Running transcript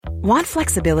Want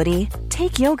flexibility?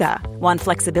 Take yoga. Want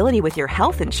flexibility with your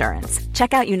health insurance?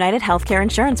 Check out United Healthcare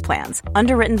Insurance Plans.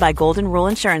 Underwritten by Golden Rule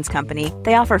Insurance Company,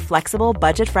 they offer flexible,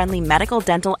 budget-friendly medical,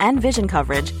 dental, and vision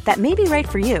coverage that may be right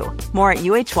for you. More at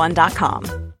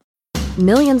uh1.com.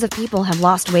 Millions of people have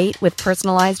lost weight with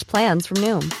personalized plans from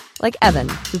Noom. Like Evan,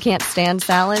 who can't stand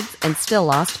salads and still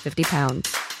lost 50 pounds.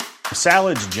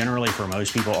 Salads generally for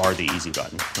most people are the easy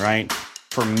button, right?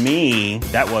 For me,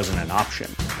 that wasn't an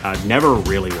option. I never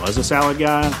really was a salad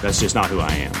guy. That's just not who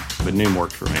I am. But Noom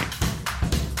worked for me.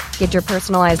 Get your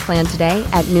personalized plan today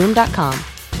at Noom.com.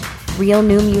 Real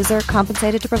Noom user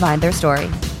compensated to provide their story.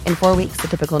 In 4 weeks, the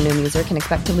typical Noom user can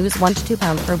expect to lose 1 to 2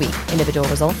 pounds per week. Individual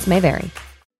results may vary.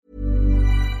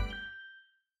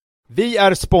 Vi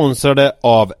är sponsrade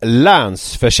av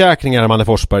Länsförsäkringar, Manne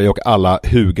Forsberg, och alla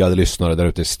hugade lyssnare där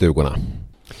ute i stugorna.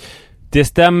 Det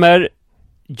stämmer.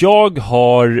 Jag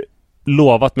har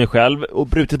lovat mig själv och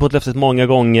brutit på ett löftet många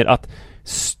gånger att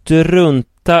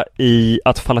strunta i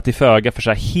att falla till föga för så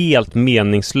här helt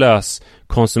meningslös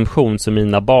konsumtion som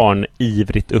mina barn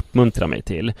ivrigt uppmuntrar mig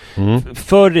till.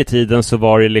 Förr i tiden så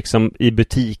var det liksom i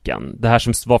butiken, det här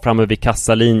som var framme vid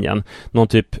kassalinjen, någon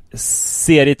typ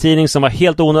serietidning som var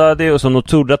helt onödig och som de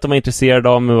trodde att de var intresserade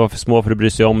av men var för små för att bry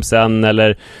sig om sen,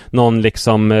 eller någon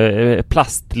liksom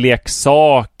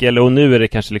plastleksak, eller och nu är det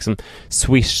kanske liksom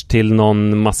Swish till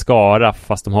någon mascara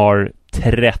fast de har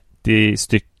 30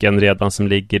 stycken redan som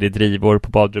ligger i drivor på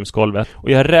badrumsgolvet.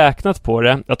 Och jag har räknat på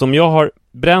det att om jag har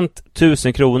bränt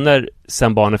 1000 kronor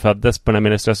sen barnen föddes på den här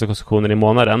meningslösa konsumtionen i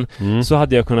månaden, så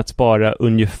hade jag kunnat spara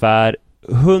ungefär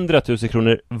 100 000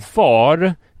 kronor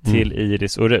var till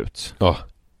Iris och Rut. Ja,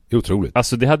 otroligt.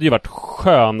 Alltså det hade ju varit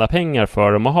sköna pengar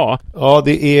för dem att ha. Ja,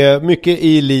 det är mycket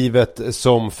i livet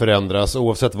som förändras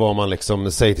oavsett vad man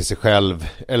liksom säger till sig själv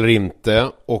eller inte.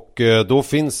 Och då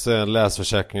finns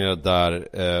Länsförsäkringar där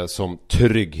som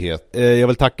trygghet. Jag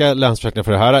vill tacka Länsförsäkringar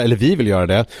för det här, eller vi vill göra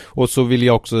det. Och så vill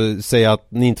jag också säga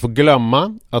att ni inte får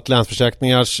glömma att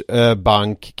Länsförsäkringars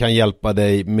bank kan hjälpa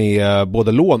dig med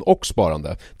både lån och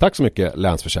sparande. Tack så mycket,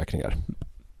 Länsförsäkringar.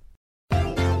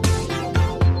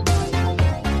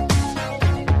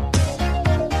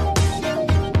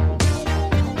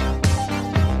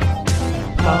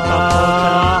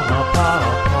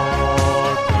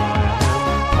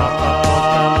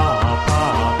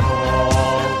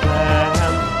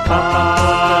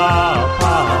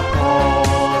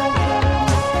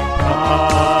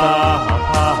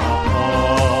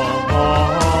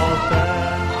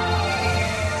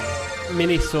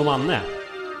 Nisse och Manne.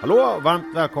 Hallå,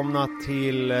 varmt välkomna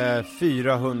till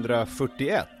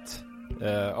 441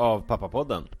 av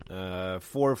Pappapodden.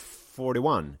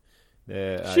 441.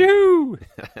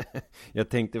 Jag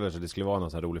tänkte väl så det skulle vara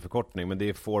någon sån här rolig förkortning, men det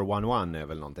är 411 är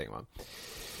väl någonting, va?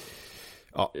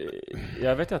 Ja.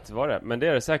 Jag vet inte vad det är, men det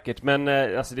är det säkert. Men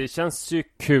alltså det känns ju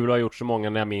kul att ha gjort så många,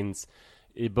 när jag minns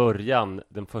i början,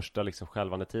 den första liksom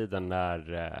skälvande tiden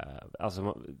när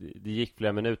alltså det gick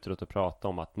flera minuter att prata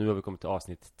om att nu har vi kommit till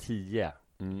avsnitt 10.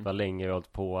 Vad länge vi har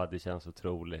hållit på, det känns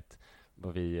otroligt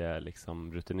vad vi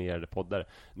liksom rutinerade poddar.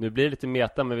 Nu blir det lite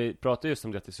meta, men vi pratar just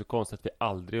om det att det är så konstigt att vi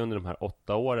aldrig under de här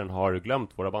 8 åren har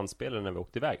glömt våra bandspelare när vi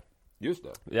åkte iväg. Just det.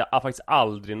 Det har faktiskt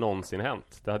aldrig någonsin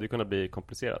hänt. Det hade ju kunnat bli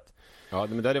komplicerat. Ja,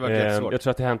 men det hade varit rätt svårt. Jag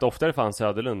tror att det hänt oftare för Hans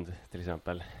Söderlund till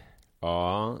exempel.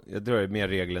 Ja, jag tror det är mer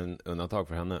regel än undantag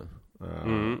för henne.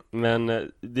 Men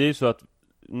det är ju så att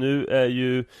nu är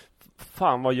ju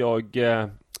fan vad jag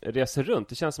reser runt.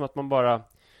 Det känns som att man bara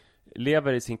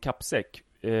lever i sin kappsäck.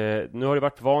 Nu har det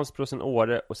varit Vansbro sen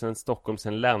Åre och sen Stockholm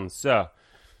sen Länsö.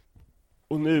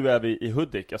 Och nu är vi i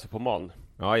Hudik, alltså på Maln.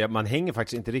 Ja, man hänger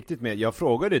faktiskt inte riktigt med. Jag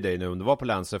frågade dig nu om du var på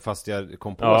Länsö, fast jag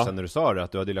kom på sen när du sa det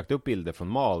att du hade lagt upp bilder från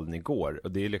Maln igår.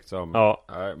 Och det är liksom,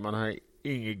 man har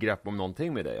inget grepp om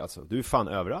någonting med dig. Alltså, du är fan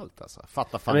överallt alltså.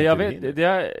 Fatta fan. Men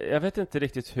jag vet inte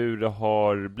riktigt hur det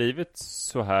har blivit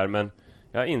så här, men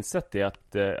jag har insett det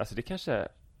att alltså det kanske är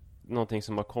någonting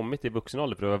som har kommit i vuxen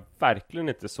ålder, för det var verkligen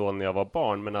inte så när jag var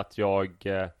barn, men att jag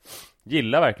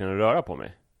gillar verkligen att röra på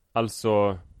mig.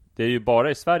 Alltså, det är ju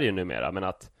bara i Sverige numera, men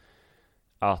att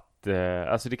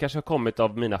alltså det kanske har kommit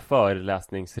av mina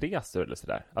föreläsningsresor eller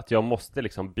sådär. Att jag måste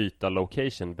liksom byta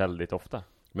location väldigt ofta.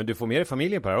 Men du får med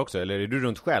familjen på det här också, eller är du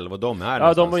runt själv och de är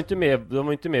någonstans? Ja, de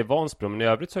var inte med i Vansbro, men i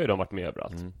övrigt så har ju de varit med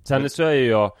överallt. Sen så är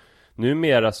jag,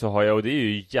 numera så har jag, och det är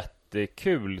ju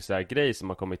jättekul så här grej som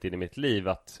har kommit in i mitt liv,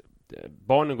 att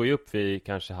barnen går ju upp vid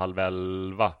kanske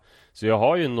 10:30. Så jag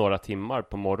har ju några timmar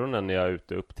på morgonen när jag är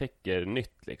ute och upptäcker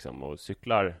nytt liksom, och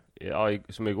cyklar. Ja,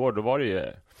 som igår, då var det ju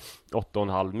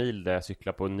 8,5 mil där jag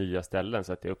cyklar på nya ställen,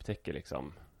 så att jag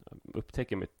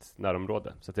upptäcker mitt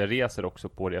närområde. Så att jag reser också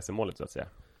på resemålet, så att säga.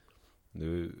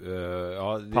 Nu,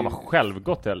 Fan vad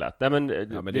självgott det lät. Nej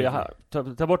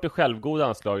men, ta bort det självgoda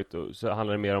anslaget och så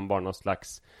handlar det mer om bara någon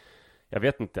slags, jag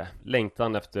vet inte,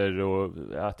 längtan efter och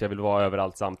att jag vill vara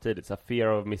överallt samtidigt. Så fear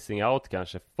of missing out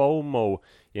kanske. FOMO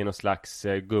i någon slags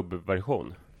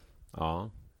gubbversion.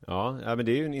 Ja, men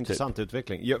det är ju en intressant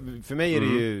utveckling. För mig är det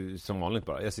ju som vanligt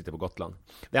bara. Jag sitter på Gotland.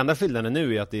 Det enda skillnaden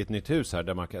nu är att det är ett nytt hus här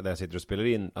där jag sitter och spelar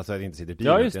in. Alltså att jag inte sitter i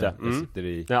bilen. Ja, just det. Jag sitter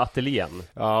i... Den ateljén.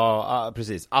 Ja,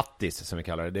 precis. Attis som vi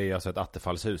kallar det. Det är alltså ett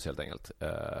attefallshus helt enkelt.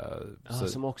 Så...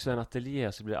 Som också är en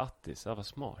ateljé så blir det Attis. Ja, vad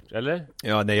smart. Eller?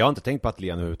 Ja, nej, jag har inte tänkt på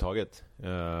ateljén överhuvudtaget.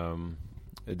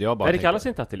 Det kallas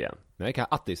inte ateljén. Nej, det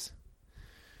kallas Attis.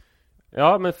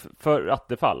 Ja, men för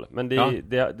attefall. Men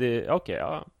det okej,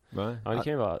 ja. Nej. Ja, det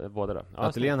kan ju vara båda då.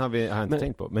 Ateljén har jag inte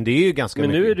tänkt på. Men det är ju ganska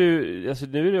mycket.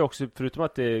 Men nu är det också, förutom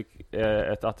att det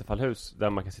är ett attefallhus där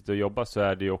man kan sitta och jobba, så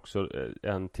är det ju också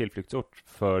en tillflyktsort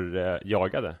för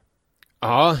jagade.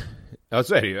 Ja,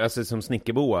 så är det ju. Alltså som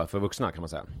snickerboa för vuxna kan man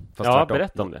säga. Fast tvärtom.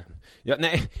 Berätta om det.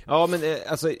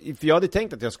 För jag hade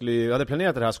tänkt att jag hade planerat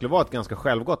att det här skulle vara ett ganska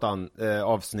självgott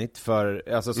avsnitt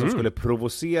som skulle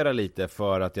provocera lite,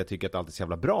 för att jag tycker att allt är så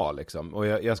jävla bra liksom. Och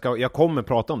jag kommer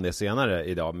prata om det senare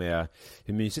idag med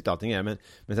hur mysigt allting är. Men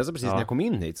sen så precis när jag kom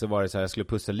in hit så var det så här, jag skulle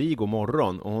pussa Ligo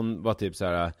morgon, och hon var typ så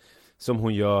här som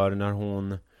hon gör när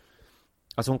hon...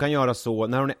 Alltså hon kan göra så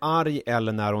när hon är arg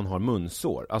eller när hon har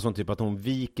munsår. Alltså typ att hon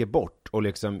viker bort och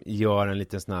liksom gör en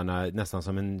liten sån här, nästan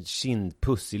som en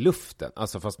kindpuss i luften.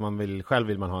 Alltså fast själv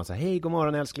vill man ha en så här, hej god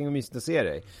morgon älskling och mysigt att se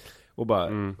dig. Och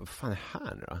bara, vad fan är det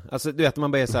här nu då? Alltså du vet,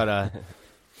 man bara är så här,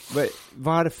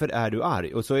 varför är du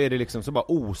arg? Och så är det liksom, så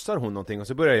bara osar hon någonting. Och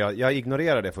så börjar jag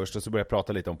ignorerar det först, och så börjar jag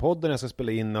prata lite om podden jag ska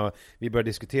spela in, och vi börjar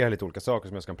diskutera lite olika saker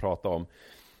som jag ska prata om.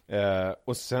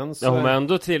 Och sen så... Ja, hon är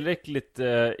ändå tillräckligt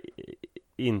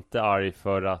inte arg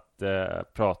för att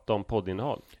prata om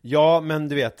poddinnehåll. Ja, men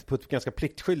du vet, på ett ganska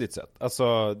pliktskyldigt sätt.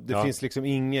 Alltså, det finns liksom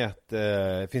inget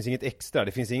extra.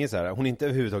 Det finns inget så här, hon är inte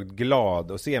överhuvudtaget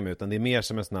glad att se mig, utan det är mer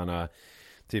som en sån här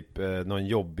typ någon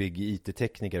jobbig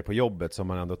IT-tekniker på jobbet som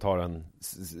man ändå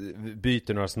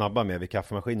byter några snabba med vid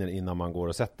kaffemaskinen innan man går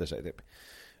och sätter sig typ.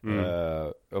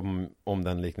 Om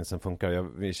den liknelsen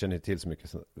funkar. Vi känner till så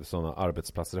mycket sådana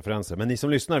arbetsplatsreferenser. Men ni som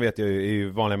lyssnar vet ju, är ju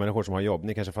vanliga människor som har jobb.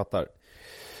 Ni kanske fattar.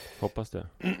 Hoppas det.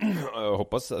 Jag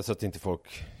hoppas så att inte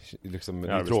folk liksom,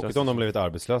 det är tråkigt om de blivit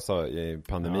arbetslösa i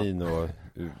pandemin och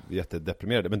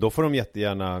jättedeprimerade. Men då får de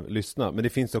jättegärna lyssna. Men det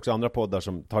finns också andra poddar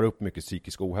som tar upp mycket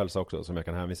psykisk ohälsa också, som jag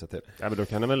kan hänvisa till. Ja, men då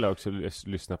kan de väl också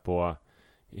lyssna på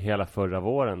hela förra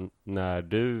våren när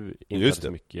du inte hade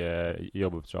så mycket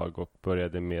jobbuppdrag och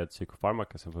började med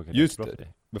psykofarmaka som funkar. Just det.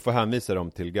 Vi får hänvisa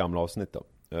dem till gamla avsnitt då.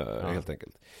 Helt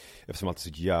enkelt. Eftersom allt är så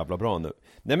jävla bra nu.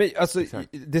 Nej, men alltså,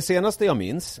 det senaste jag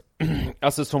minns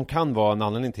alltså som kan vara en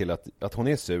anledning till att hon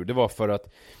är sur, det var för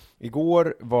att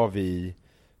igår var vi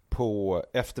på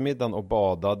eftermiddagen och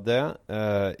badade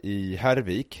i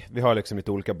Hervik. Vi har liksom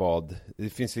lite olika bad. Det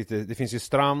finns ju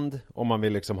strand om man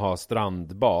vill liksom ha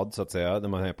strandbad så att säga, där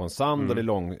man är på en sand och det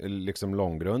är liksom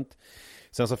långgrunt.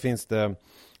 Sen så finns det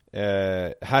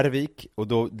Hervik, och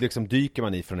då liksom dyker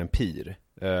man i från en pir.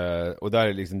 Och där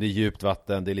är liksom, det är djupt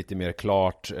vatten, det är lite mer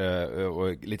klart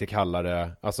och lite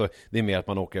kallare. Alltså det är mer att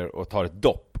man åker och tar ett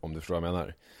dopp, om du förstår vad jag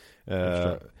menar.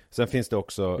 Sen finns det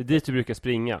också... Det är dit du brukar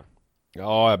springa.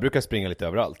 Ja, jag brukar springa lite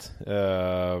överallt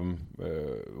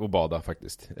och bada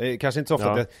faktiskt. Kanske inte så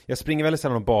ofta att jag springer väldigt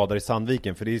sällan och badar i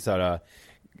Sandviken, för det är så här,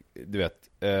 du vet,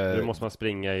 då måste man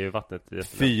springa i vattnet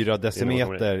 4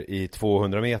 decimeter i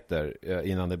 200 meter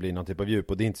innan det blir någon typ av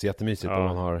djup, och det är inte så jättemysigt om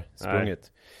man har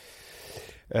sprungit.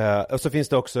 Och så finns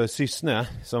det också Syssne,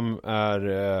 som är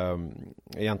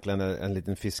egentligen en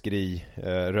liten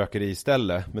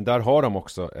rökeriställe. Men där har de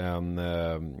också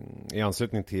i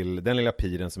anslutning till den lilla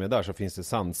piren som är där, så finns det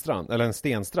sandstrand, eller en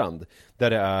stenstrand, där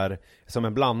det är som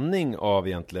en blandning av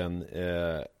egentligen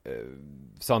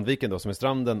Sandviken då, som är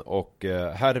stranden, och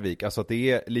Hervik. Alltså att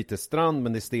det är lite strand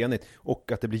men det är stenigt,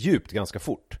 och att det blir djupt ganska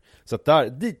fort. Så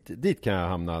att dit kan jag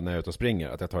hamna när jag är ute och springer,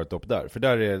 att jag tar ett dopp där. För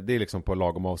där är det liksom på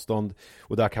lagom avstånd,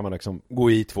 och där kan man liksom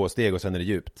gå i 2 steg och sen är det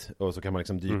djupt, och så kan man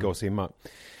liksom dyka och simma.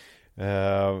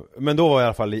 Men då var jag i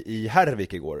alla fall i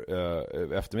Hervik igår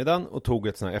eftermiddagen och tog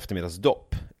ett sån här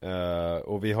eftermiddagsdopp.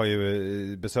 Och vi har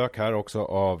ju besök här också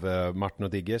av Martin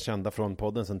och Digge, kända från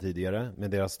podden sedan tidigare,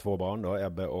 med deras 2 barn då,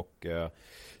 Ebbe och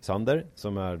Sander,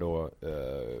 som är då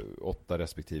 8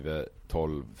 respektive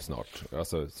 12 snart.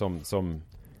 Alltså som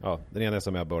den ena är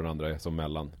som Ebbe och den andra är som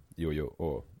mellan Jojo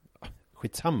och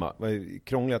skitsamma, vad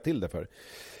krånglar jag till det för?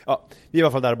 Ja, vi var i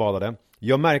alla fall där och badade.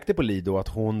 Jag märkte på Lido att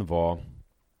hon var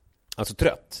alltså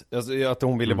trött, alltså, att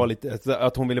hon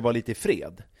ville vara lite i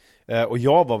fred. Och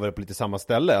jag var väl på lite samma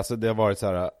ställe. Alltså det har varit så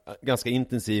här ganska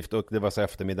intensivt och det var så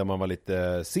eftermiddag, man var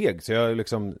lite seg. Så jag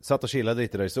liksom satt och chillade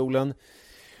lite där i solen.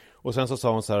 Och sen så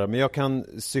sa hon så här, men jag kan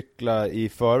cykla i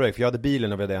förväg, för jag hade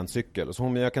bilen och vi hade en cykel. Och så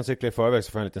hon, men jag kan cykla i förväg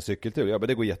så får jag en liten cykeltur. Ja, men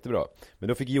det går jättebra. Men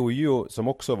då fick Jojo, som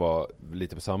också var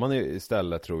lite på samma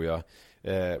ställe tror jag,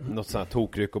 något sånt här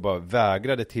tokryck och bara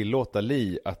vägrade tillåta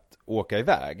Li att åka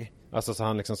iväg. Alltså så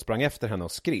han liksom sprang efter henne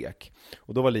och skrek.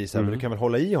 Och då var Li så här, men du kan väl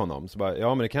hålla i honom? Så bara,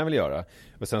 ja men det kan jag väl göra.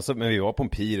 Och sen så, men vi var på en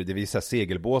pir, det är så här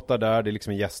segelbåtar där, det är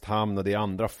liksom en gästhamn och det är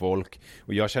andra folk.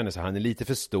 Och jag känner så här, han är lite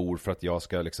för stor för att jag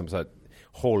ska liksom så här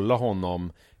hålla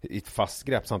honom i ett fast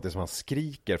grepp samtidigt som han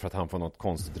skriker för att han får något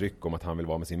konstigt ryck om att han vill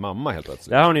vara med sin mamma helt plötsligt.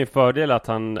 Där har ni en fördel att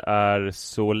han är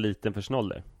så liten för sin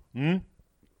ålder.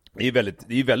 Det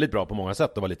är väldigt bra på många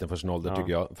sätt att vara liten för sin ålder,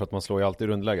 tycker jag. För att man slår ju alltid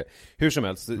i rundläge. Hur som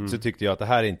helst så tyckte jag att det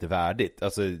här är inte värdigt.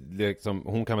 Alltså, liksom,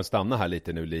 hon kan väl stanna här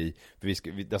lite nu, Li.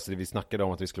 För vi snackade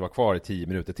om att vi skulle vara kvar i 10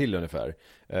 minuter till ungefär.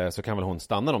 Så kan väl hon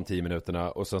stanna de 10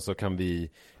 minuterna. Och sen så kan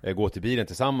vi gå till bilen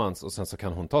tillsammans. Och sen så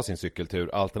kan hon ta sin cykeltur.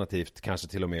 Alternativt kanske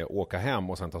till och med åka hem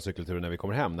och sen ta cykelturen när vi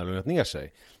kommer hem, när det lugnat ner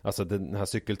sig. Alltså den här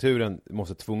cykelturen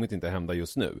måste tvunget inte hända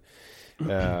just nu. Och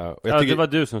jag tycker, det var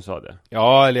du som sa det.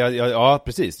 Ja, eller ja,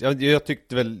 precis. Jag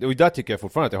tyckte väl, och där tycker jag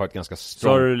fortfarande att jag har ett ganska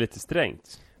strong... Så du lite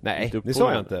strängt? Nej, det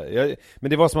sa jag inte. Men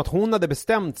det var som att hon hade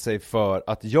bestämt sig för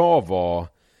att jag var,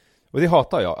 och det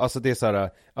hatar jag. Alltså det är så här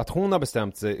att hon har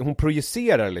bestämt sig, hon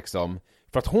projicerar liksom,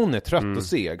 för att hon är trött och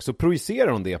seg, så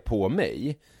projicerar hon det på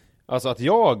mig. Alltså att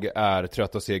jag är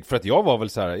trött och seg, för att jag var väl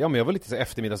så här, ja men jag var lite så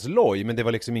eftermiddagsloj, men det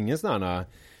var liksom ingen sån här...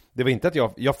 Det var inte att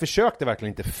jag försökte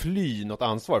verkligen inte fly något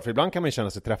ansvar. För ibland kan man ju känna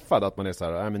sig träffad, att man är så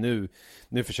här, nej men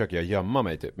nu försöker jag gömma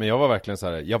mig typ. Men jag var verkligen så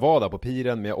här, jag var där på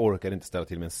piren, men jag orkade inte ställa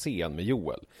till med en scen med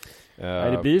Joel.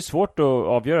 Nej, det blir ju svårt att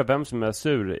avgöra vem som är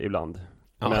sur ibland.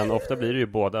 Men ofta blir det ju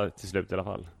båda till slut i alla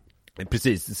fall.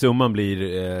 Precis, summan blir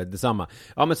detsamma.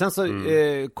 Ja, men sen så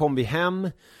kom vi hem.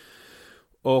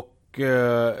 Och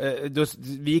då,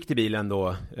 vi gick till bilen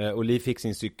då, och Li fick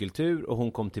sin cykeltur och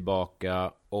hon kom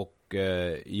tillbaka. Och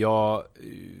jag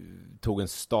tog en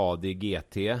stadig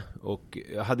GT. Och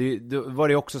då var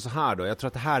det också så här då. Jag tror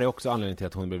att det här är också anledningen till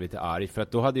att hon blev lite arg. För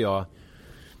att då hade jag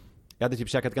hade typ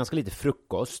käkat ganska lite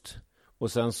frukost.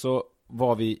 Och sen så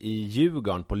var vi i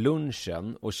Djurgården på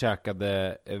lunchen och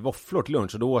käkade våfflor till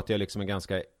lunch. Och då åt jag liksom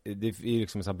det är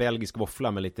liksom en sån belgisk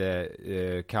våffla med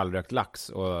lite kallrökt lax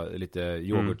och lite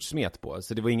yoghurtsmet på.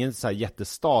 Så det var ingen så här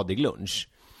jättestadig lunch.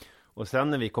 Och sen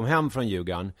när vi kom hem från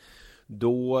Djurgården,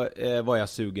 då var jag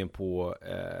sugen på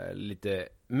lite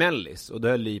mellis. Och då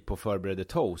höll Li på förberedde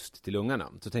toast till ungarna.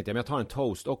 Så tänkte jag, men jag tar en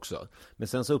toast också. Men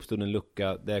sen så uppstod en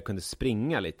lucka där jag kunde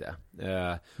springa lite.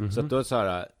 Så att då så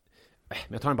här,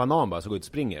 men jag tar en banan bara, så går jag ut och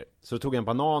springer. Så då tog jag en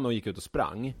banan och gick ut och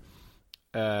sprang.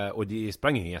 Och det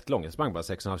sprang inte jättelångt, jag sprang bara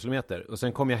 6,5 kilometer. Och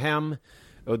sen kom jag hem,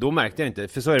 och då märkte jag inte,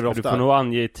 för så är det ofta. Du får nog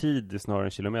ange tid snarare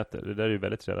än kilometer, det där är ju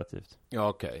väldigt relativt. Ja,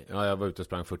 okej. Ja, jag var ute och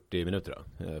sprang 40 minuter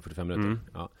då, 45 minuter.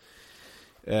 Ja.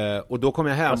 Och då kom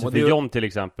jag hem. Alltså och för John till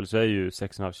exempel så är ju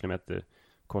 6,5 kilometer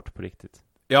kort på riktigt.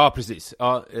 Ja, precis.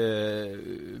 Ja,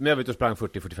 men jag var ute och sprang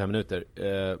 40-45 minuter.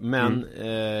 Men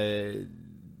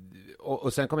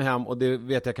och sen kom jag hem, och det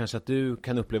vet jag kanske att du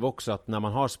kan uppleva också, att när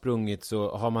man har sprungit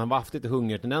så har man haft lite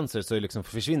hungertendenser, så liksom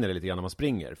försvinner det lite grann när man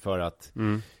springer, för att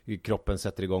kroppen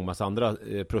sätter igång massa andra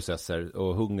processer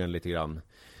och hungern lite grann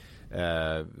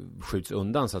skjuts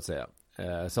undan så att säga.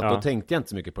 Så att då tänkte jag inte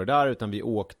så mycket på det där, utan vi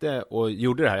åkte och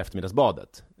gjorde det här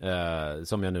eftermiddagsbadet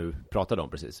som jag nu pratade om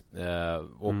precis.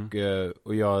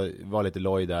 Och jag var lite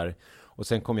loj där, och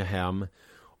sen kom jag hem.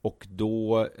 Och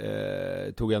då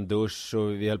tog jag en dusch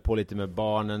och vi höll på lite med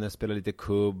barnen, jag spelade lite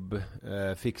kubb,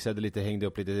 fixade lite, hängde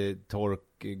upp lite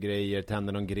torkgrejer,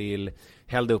 tände någon grill,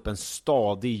 hällde upp en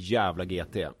stadig jävla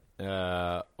GT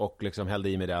och liksom hällde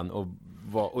i med den. Och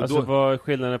alltså då... vad är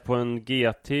skillnaden på en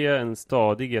GT, en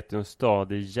stadig GT och en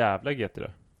stadig jävla GT då?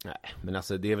 Nej, men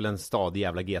alltså det är väl en stadig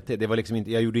jävla GT. Det var liksom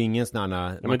inte, jag gjorde ingen sån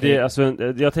här... Ja, men det, alltså,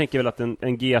 jag tänker väl att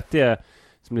en GT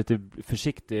som lite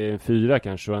försiktig, en 4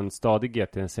 kanske, och en stadig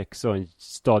GT, en 6, och en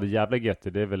stadig jävla GT,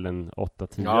 det är väl en 8-10.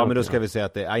 Ja, men då ska vi säga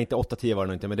att inte 8-10 var det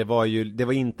nog inte, men det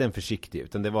var inte en försiktig,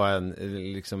 utan det var en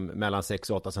liksom mellan 6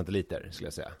 och 8 centiliter skulle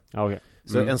jag säga. Okay.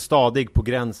 Så en stadig på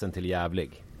gränsen till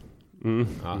jävlig.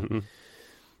 Ja.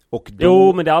 Och då...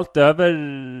 Jo, men det är allt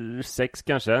över 6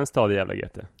 kanske, en stadig jävla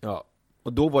GT. Ja.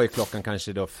 Och då var ju klockan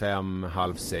kanske då 5,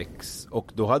 halv 6.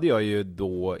 Och då hade jag ju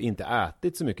då inte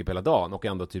ätit så mycket på hela dagen, och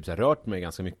ändå typ så här rört mig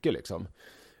ganska mycket liksom.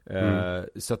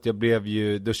 Så att jag blev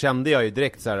ju, då kände jag ju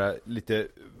direkt så här lite,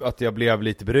 att jag blev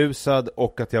lite berusad,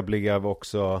 och att jag blev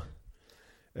också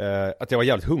att jag var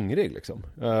jävligt hungrig liksom.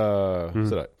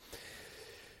 Sådär.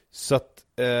 Så att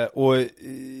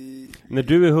När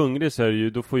du är hungrig så är det ju,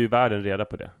 då får ju världen reda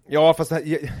på det. Ja, fast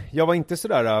jag var inte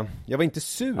sådär, jag var inte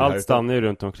sur här. Allt stannar ju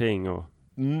runt omkring och...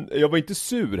 Jag var inte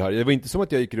sur här. Det var inte som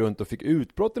att jag gick runt och fick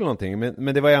utbrott eller någonting.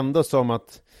 Men det var ändå som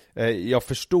att jag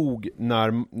förstod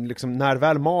när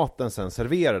väl maten sen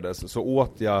serverades, så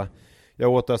åt jag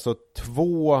åt alltså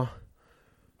 2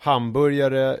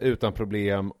 hamburgare utan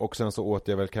problem, och sen så åt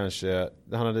jag väl kanske,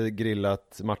 han hade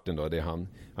grillat, Martin då, det är han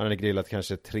hade grillat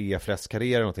kanske 3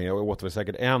 fläskkarré eller någonting. Jag åt väl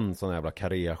säkert en sån jävla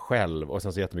karré själv, och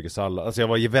sen så jättemycket sallad. Alltså jag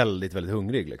var ju väldigt, väldigt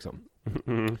hungrig liksom.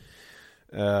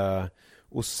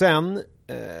 Och sen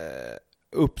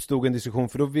uppstod en diskussion,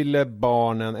 för då ville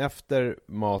barnen efter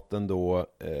maten då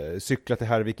cykla till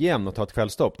Hervik igen och ta ett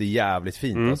kvällstopp. Det är jävligt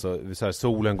fint, alltså så här,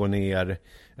 solen går ner,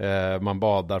 man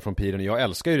badar från piren. Jag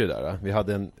älskar ju det där. Vi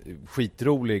hade en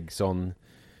skitrolig sån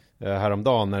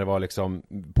häromdagen när det var liksom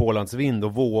pålandsvind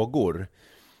och vågor.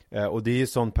 Och det är ju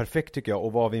sån perfekt tycker jag,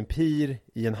 att vara vid en pir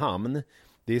i en hamn.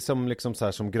 Det är som liksom så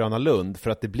här, som Gröna Lund,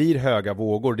 för att det blir höga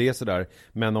vågor, det är så där.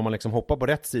 Men om man liksom hoppar på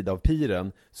rätt sida av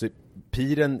piren, så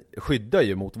piren skyddar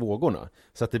ju mot vågorna.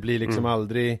 Så att det blir liksom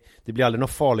aldrig några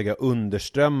farliga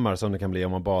underströmmar som det kan bli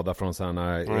om man badar från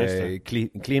sådana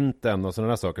Klinten och sådana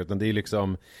där saker. Utan det är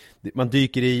liksom, man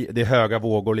dyker i, det är höga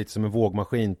vågor, lite som en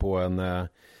vågmaskin på en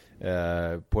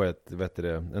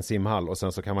simhall, och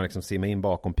sen så kan man liksom simma in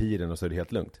bakom piren och så är det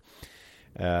helt lugnt.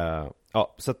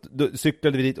 Ja, så att då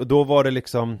cyklade vi dit, och då var det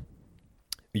liksom,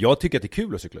 jag tycker att det är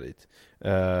kul att cykla dit,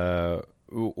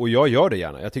 och jag gör det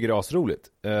gärna, jag tycker det är asroligt,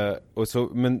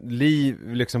 men Li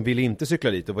liksom ville inte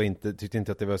cykla dit och tyckte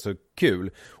inte att det var så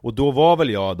kul, och då var väl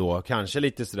jag då kanske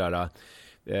lite sådär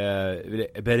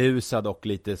berusad och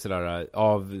lite sådär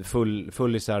av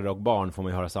fullisar och barn, får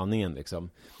man ju höra sanningen liksom.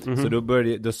 Så då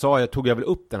tog jag väl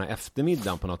upp den här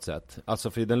eftermiddagen på något sätt,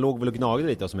 alltså för den låg väl och gnagde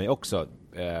lite hos mig också,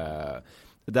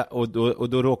 och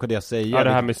då råkade jag säga... Ja, det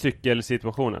här med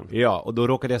cykelsituationen. Ja, och då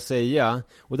råkade jag säga,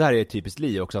 och det här är typiskt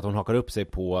Li också, att hon hakar upp sig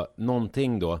på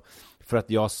någonting då, för att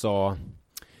jag sa...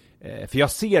 För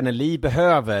jag ser när Li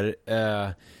behöver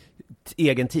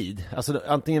egen tid, alltså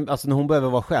när hon behöver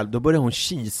vara själv, då börjar hon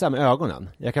kisa med ögonen.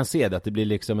 Jag kan se det, att det blir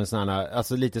liksom en sån här,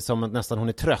 alltså lite som att nästan hon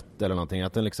är trött eller någonting,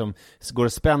 att den liksom går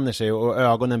och spänner sig och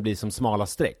ögonen blir som smala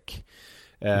streck.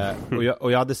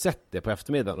 Och jag hade sett det på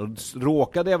eftermiddagen, och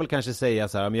råkade jag väl kanske säga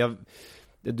så här, men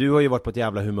du har ju varit på ett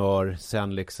jävla humör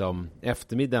sen liksom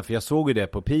eftermiddagen, för jag såg ju det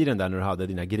på piren där när du hade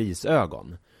dina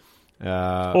grisögon.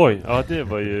 Oj, ja det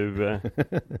var ju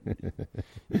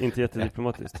inte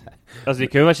jättediplomatiskt. Alltså det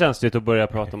kan ju vara känsligt att börja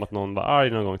prata om att någon var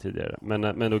arg någon gång tidigare,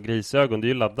 men då grisögon, det är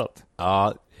ju laddat.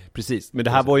 Ja, precis, men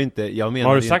det här var ju inte, jag menar.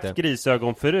 Har du sagt inte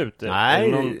grisögon förut?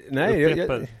 Nej,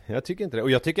 jag tycker inte det.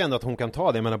 Och jag tycker ändå att hon kan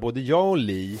ta det. Jag menar, både jag och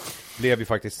Li blev ju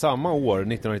faktiskt samma år,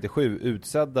 1997,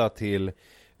 utsedda till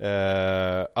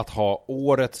att ha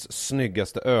årets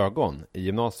snyggaste ögon i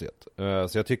gymnasiet.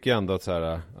 Så jag tycker ändå att, så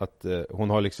här, att hon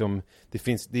har liksom, det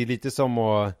är lite som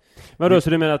att... Men då, så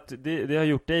du menar att det har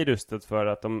gjort dig rustet för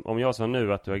att om jag sa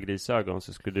nu att du har grisögon,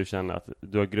 så skulle du känna att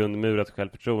du har grundmurat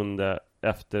självförtroende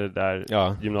efter det där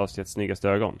gymnasiets snyggaste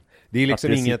ögon? Det är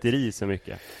liksom, att det sitter i så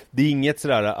mycket. Det är inget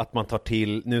sådär att man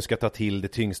nu ska ta till det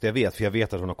tyngsta jag vet, för jag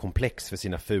vet att hon har komplex för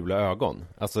sina fula ögon.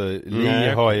 Alltså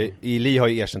Li har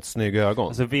ju erkänt snygga ögon.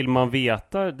 Alltså vill man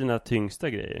veta dina tyngsta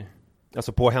grejer?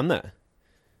 Alltså på henne?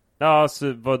 Ja,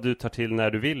 alltså vad du tar till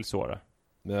när du vill såra.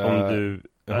 Om du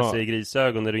säger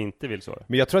grisögon när du inte vill såra.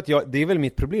 Men jag tror att det är väl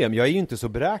mitt problem. Jag är ju inte så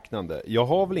beräknande. Jag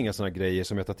har väl inga sådana grejer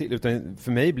som jag tar till, utan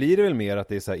för mig blir det väl mer att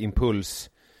det är så här impuls,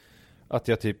 att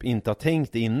jag typ inte har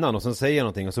tänkt innan, och sen säger jag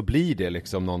någonting och så blir det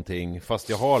liksom någonting, fast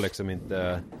jag har liksom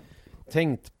inte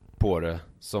tänkt på det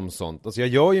som sånt. Alltså jag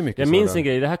gör ju mycket. Jag minns en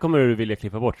grej, det här kommer du vilja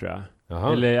klippa bort, tror jag.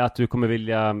 Jaha. Eller att du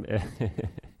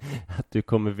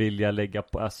kommer vilja lägga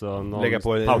på, alltså någon en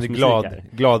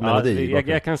glad melodi.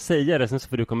 Jag kan säga det, sen så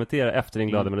får du kommentera efter den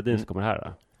glada melodin som kommer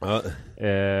här.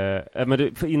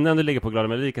 Men för innan du lägger på glada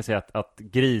melodi kan jag säga att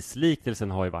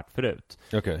grisliknelsen har ju varit förut.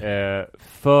 Okay.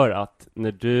 För att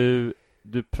när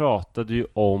du pratade ju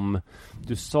om,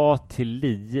 du sa till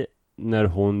Li när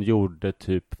hon gjorde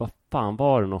typ, vad fan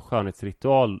var det, någon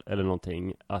skönhetsritual eller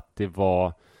någonting, att det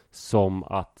var som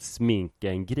att sminka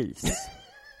en gris.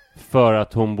 För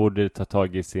att hon borde ta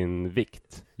tag i sin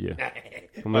vikt.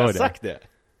 Har jag sagt det?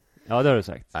 Ja, det har du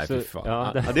sagt. Nej, så,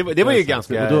 ja, det var ju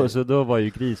ganska... Så då var ju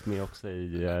gris med också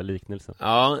i liknelsen.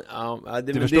 Ja,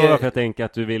 du förstår varför jag tänker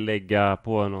att du vill lägga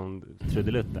på någon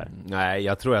trudelutt där. Nej,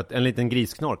 jag tror att en liten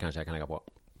grisknorr kanske jag kan lägga på.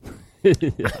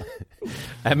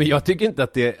 Nej, men jag tycker inte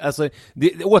att det... Alltså,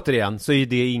 återigen så är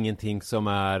det ingenting som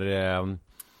är...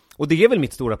 Och det är väl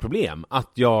mitt stora problem,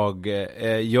 att jag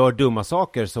gör dumma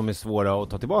saker som är svåra att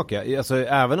ta tillbaka. Alltså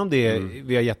även om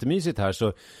vi har jättemysigt här,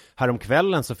 så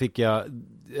häromkvällen så fick jag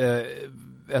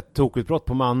ett tokutbrott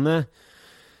på Manne.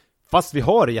 Fast vi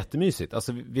har det jättemysigt,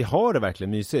 alltså vi har det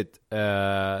verkligen mysigt,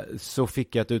 så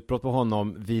fick jag ett utbrott på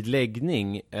honom vid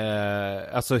läggning.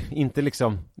 Alltså inte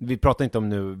liksom, vi pratar inte om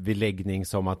nu vid läggning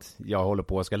som att jag håller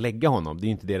på att ska lägga honom. Det är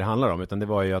inte det handlar om, utan det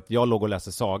var ju att jag låg och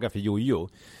läste saga för Jojo.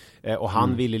 Och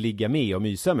han ville ligga med och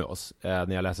mysa med oss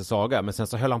när jag läste saga. Men sen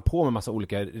så höll han på med massa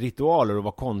olika ritualer och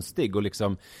var konstig och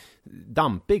liksom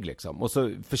dampig liksom. Och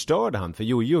så förstörde han, för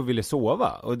Jojo ville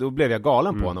sova. Och då blev jag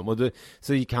galen på honom. Och då,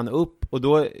 så gick han upp och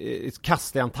då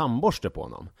kastade jag en tandborste på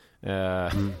honom.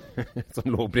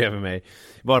 Som låg bredvid mig.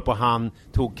 Varpå han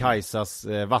tog Kajsas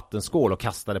vattenskål och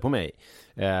kastade på mig.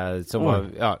 Som var,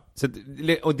 ja, så,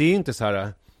 och det är ju inte så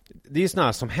här... Det är ju såna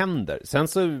här som händer. Sen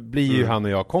så blir ju han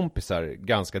och jag kompisar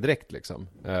ganska direkt liksom,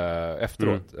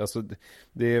 efteråt. Alltså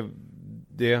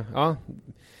ja.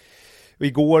 Och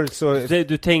igår så...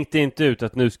 Du tänkte inte ut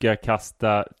att nu ska jag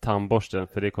kasta tandborsten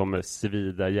för det kommer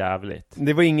svida jävligt.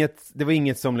 Det var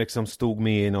inget som liksom stod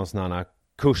med i någon sån här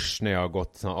kurs när jag har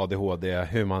gått sån ADHD,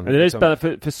 hur man... Men det är liksom...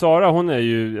 spännande, för Sara, hon är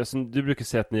ju, alltså, du brukar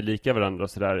säga att ni är lika varandra och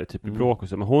sådär, typ i bråk och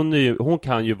så, men hon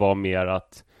kan ju vara mer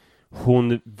att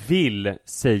hon vill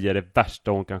säga det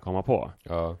värsta hon kan komma på.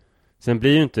 Ja. Sen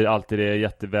blir ju inte alltid det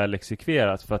jätteväl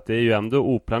exekverat, för att det är ju ändå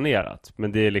oplanerat.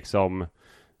 Men det är liksom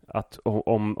att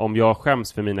om jag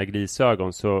skäms för mina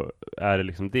grisögon, så är det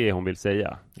liksom det hon vill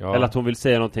säga. Ja. Eller att hon vill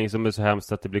säga någonting som är så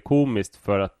hemskt att det blir komiskt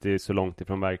för att det är så långt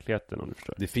ifrån verkligheten, om du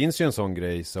förstår. Det finns ju en sån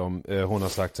grej som hon har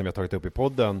sagt, som jag tagit upp i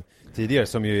podden tidigare,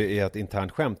 som ju är ett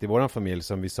internt skämt i våran familj,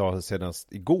 som vi sa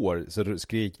senast igår. Så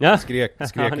skrek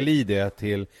Li det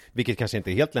till, vilket kanske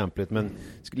inte är helt lämpligt, men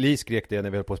Li skrek det när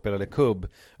vi höll på att spela kubb,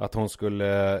 att hon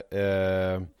skulle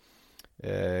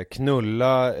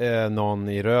knulla någon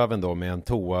i röven då med en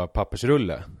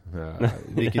toapappersrulle.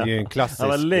 Vilket är ju en klassisk... Det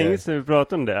var länge sedan vi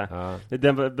pratade om det. Ja.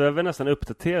 Den behöver nästan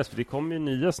uppdateras, för det kommer ju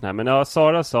nya såna här. Men ja,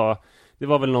 Sara sa, det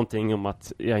var väl någonting om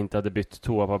att jag inte hade bytt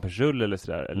toapappersrulle eller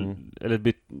sådär.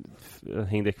 Eller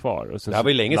hängde kvar. Och sen det här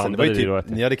var ju länge sedan. Det var ju typ,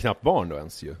 ni hade knappt barn då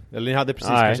ens ju. Eller ni hade precis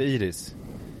kanske Iris.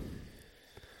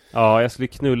 Ja, jag skulle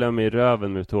knulla mig i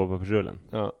röven med toapappersrullen.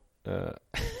 Ja.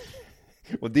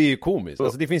 Och det är ju komiskt.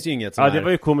 Alltså det finns ju inget som det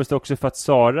var ju komiskt också, för att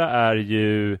Sara är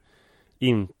ju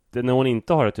inte, när hon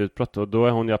inte har ett utbrott då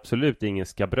är hon ju absolut ingen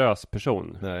skabrös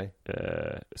person. Nej.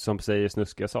 Som säger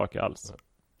snuskiga saker alls.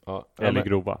 Ja. Eller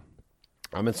grova.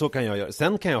 Ja, men så kan jag göra.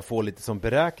 Sen kan jag få lite som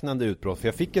beräknande utbrott, för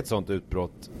jag fick ett sånt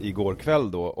utbrott igår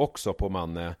kväll då också på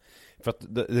Manne. För att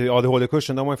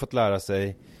ADHD-kursen, de har ju fått lära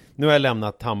sig. Nu har jag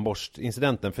lämnat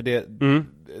tandborstincidenten för det.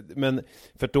 Men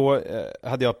för då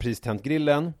hade jag pristänt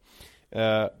grillen.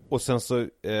 Och sen så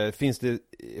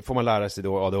får man lära sig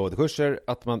då ADHD-kurser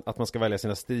att man ska välja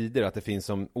sina strider, att det finns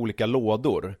som olika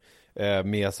lådor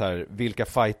med så här, vilka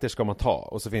fighter ska man ta,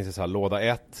 och så finns det så här låda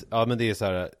 1, ja men det är så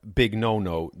här big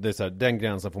no-no, det är så här, den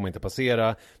gränsen får man inte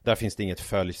passera, där finns det inget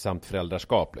följsamt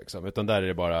föräldraskap liksom, utan där är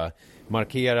det bara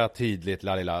markera tydligt,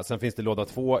 lalila. Sen finns det låda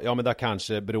 2, ja men där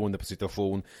kanske beroende på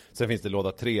situation. Sen finns det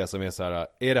låda 3 som är så här,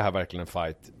 är det här verkligen en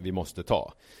fight vi måste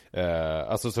ta?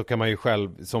 Alltså så kan man ju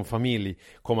själv som familj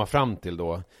komma fram till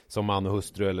då, som man och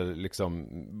hustru, eller liksom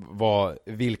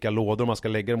vilka lådor man ska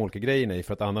lägga de olika grejerna i,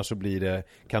 för att annars så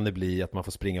kan det bli att man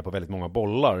får springa på väldigt många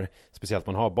bollar, speciellt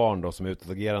man har barn då som är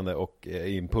utåtagerande och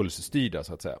impulsstyrda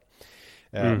så att säga.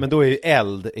 Men då är ju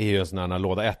eld en sån här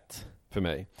låda 1 för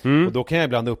mig. Och då kan jag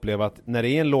ibland uppleva att när det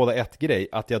är en låda 1-grej,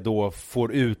 att jag då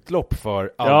får utlopp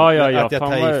för att jag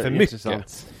tar i för mycket.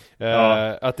 Intressant.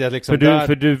 Att jag liksom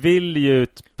för du vill ju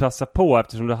passa på,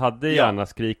 eftersom du hade gärna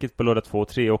skrikit på låda 2 och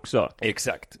 3 också.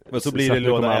 Exakt. Och så blir det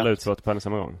låda 1. alla utbrott på en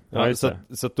samma gång.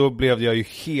 Så då blev jag ju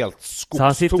helt skogstokig. Så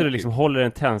han sitter och liksom håller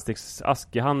en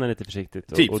tändsticksask i handen lite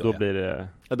försiktigt. Och då blir det...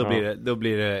 Ja, då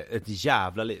blir det ett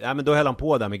jävla liv. Ja, men då höll han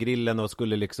på där med grillen och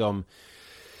skulle liksom...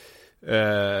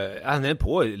 han höll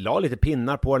på, la lite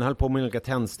pinnar på den, höll på med olika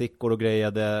tändstickor och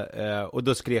grejade, och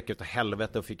då skrek jag ut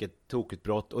helvete och fick ett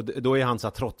tokutbrott, och då är han så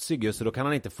här trotsig just, så då kan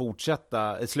han inte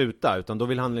sluta, utan då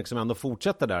vill han liksom ändå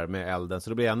fortsätta där med elden, så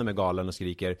då blir jag ännu mer galen och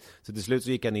skriker. Så till slut så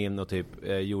gick han in och typ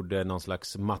gjorde någon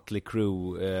slags Mötley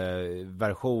Crüe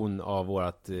version av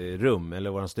vårat rum, eller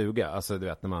våran stuga, alltså du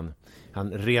vet när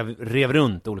han rev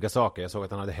runt olika saker. Jag såg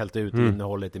att han hade hällt ut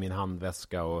innehållet i min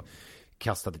handväska och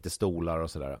kastat lite stolar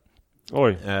och sådär.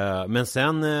 Oj. Men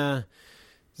sen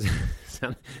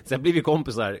blir vi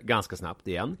kompisar ganska snabbt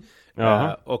igen.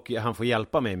 Och han får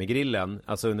hjälpa mig med grillen,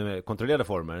 alltså under kontrollerade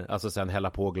former. Alltså sen hälla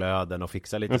på glöden och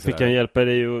fixa lite. Men fick han hjälpa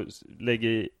dig att lägga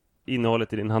i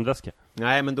innehållet i din handväska?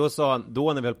 Nej, men då sa han,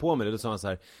 då när vi höll på med det, då sa han så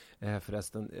här,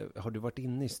 förresten, har du varit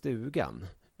inne i stugan?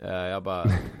 Jag bara,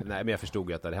 nej, men jag förstod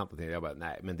ju att det hade hänt någonting. Jag bara,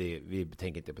 nej, men vi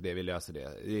tänker inte på det, vi löser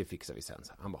det fixar vi sen.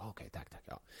 Så han bara, okej, tack,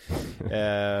 ja.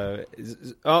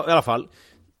 Ja, i alla fall.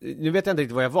 Nu vet jag inte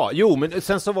riktigt vad jag var. Jo, men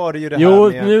sen så var det ju det här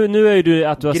med... nu är ju du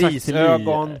att du har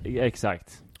grisögon. sagt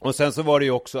exakt. Och sen så var det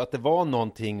ju också att det var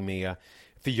någonting med...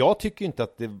 För jag tycker inte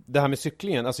att det här med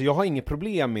cyklingen, alltså jag har inget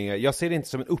problem med, jag ser det inte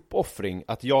som en uppoffring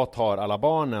att jag tar alla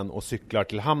barnen och cyklar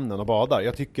till hamnen och badar.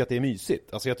 Jag tycker att det är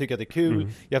mysigt, alltså jag tycker att det är kul,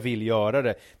 jag vill göra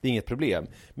det, det är inget problem.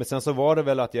 Men sen så var det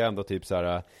väl att jag ändå typ så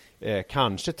här,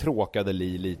 kanske tråkade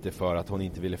Li lite för att hon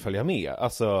inte ville följa med.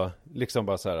 Alltså liksom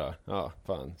bara så här, ja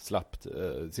fan, slappt,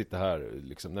 sitta här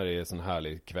liksom när det är sån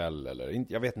härlig kväll eller,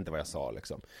 jag vet inte vad jag sa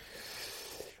liksom.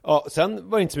 Ja, sen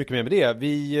var det inte så mycket mer med det.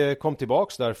 Vi kom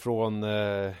tillbaks där från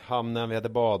hamnen, vi hade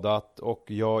badat och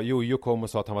Jojo kom och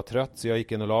sa att han var trött, så jag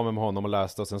gick in och la mig med honom och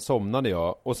läste och sen somnade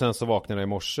jag. Och sen så vaknade jag i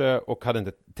morse och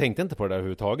tänkte inte på det där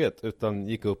överhuvudtaget, utan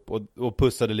gick upp och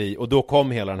pussade Li. Och då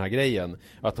kom hela den här grejen,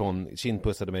 att hon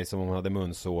kindpussade mig som om hon hade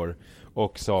munsår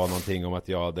och sa någonting om att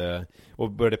jag hade, och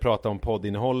började prata om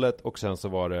poddinnehållet. Och sen så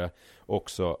var det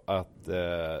också att...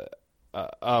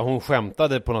 hon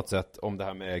skämtade på något sätt om det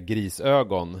här med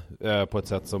grisögon på ett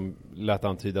sätt som lät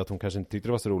antyda att hon kanske inte tyckte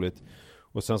det var så roligt.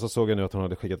 Och sen så såg jag nu att hon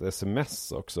hade skickat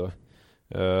sms också.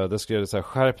 Där skrev det så här: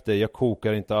 skärp dig, jag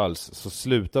kokar inte alls, så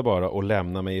sluta bara och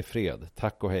lämna mig i fred.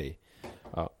 Tack och hej.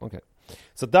 Ja, okej.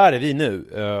 Så där är vi nu.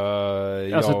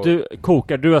 Alltså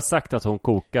du har sagt att hon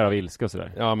kokar av ilska och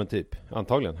sådär. Ja, men typ,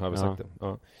 antagligen har vi sagt det.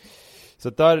 Ja. Så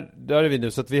där är vi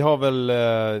nu. Så att vi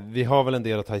har väl en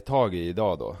del att ta tag i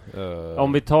idag då.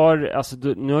 Om vi tar, alltså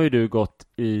nu har ju du gått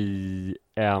i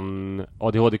en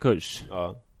ADHD-kurs.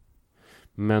 Ja.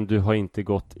 Men du har inte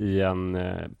gått i en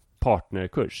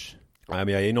partnerkurs. Nej,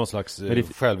 men jag är ju någon slags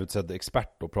självutsedd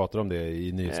expert och pratar om det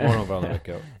i Nyhetsmorgon varannan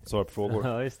vecka. Svarar på frågor.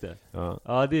 Ja, just det.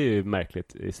 Ja, det är ju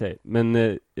märkligt i sig. Men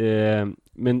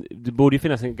det borde ju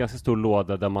finnas en ganska stor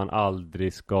låda där man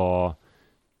aldrig ska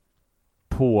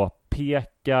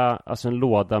påpeka, alltså en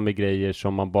låda med grejer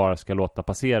som man bara ska låta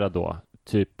passera då.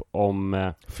 Typ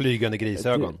om... flygande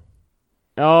grisögon.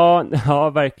 Ja,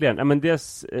 verkligen. Ja, men det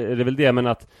är väl det, men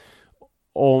att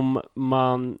om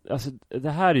man... Alltså, det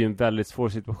här är ju en väldigt svår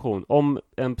situation. Om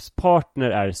ens partner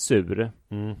är sur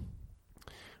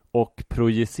och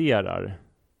projicerar,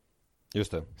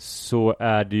 just det, så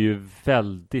är det ju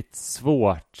väldigt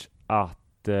svårt att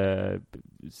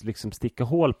liksom sticka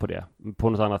hål på det på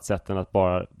något annat sätt än att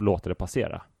bara låta det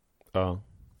passera. Ja.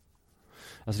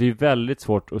 Alltså det är väldigt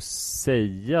svårt att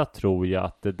säga, tror jag,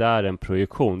 att det där är en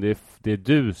projektion. Det är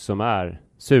du som är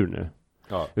sur nu.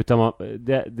 Ja. Utan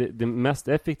det mest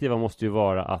effektiva måste ju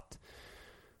vara att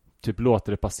typ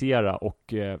låta det passera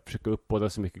och försöka uppbåda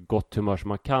så mycket gott humör som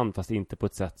man kan, fast inte på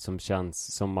ett sätt som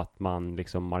känns som att man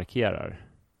liksom markerar.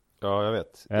 Ja, jag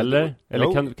vet. Eller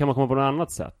kan man komma på något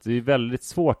annat sätt? Det är väldigt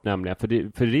svårt nämligen.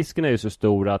 För risken är ju så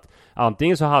stor att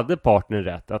antingen så hade partnern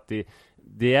rätt, att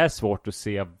det är svårt att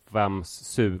se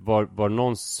var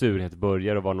någons surhet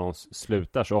börjar och var någons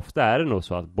slutar. Så ofta är det nog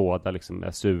så att båda liksom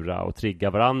är sura och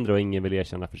triggar varandra och ingen vill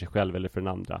erkänna för sig själv eller för den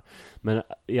andra. Men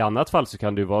i annat fall så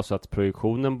kan det ju vara så att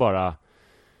projektionen bara...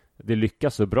 Det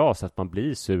lyckas så bra så att man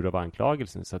blir sur av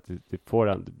anklagelsen, så att det får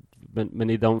en... Men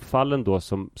i de fallen då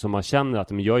som man känner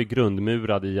att men jag är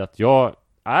grundmurad i att jag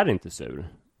är inte sur,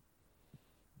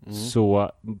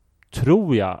 så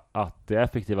tror jag att det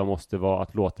effektiva måste vara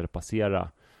att låta det passera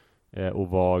och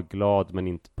vara glad, men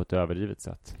inte på ett överdrivet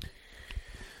sätt.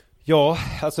 Ja,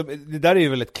 alltså det där är ju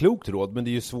väl ett klokt råd, men det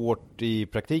är ju svårt i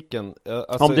praktiken.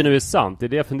 Alltså, om det nu är sant, det är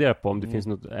det jag funderar på, om det finns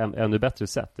något ännu bättre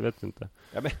sätt, det vet jag inte.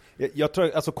 Ja, men jag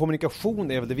tror, alltså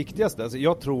kommunikation är väl det viktigaste. Alltså,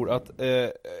 jag tror att,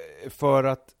 för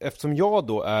att, eftersom jag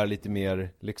då är lite mer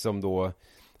liksom då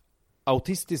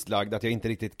autistiskt lagd, att jag inte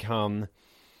riktigt kan,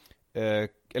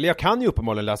 eller jag kan ju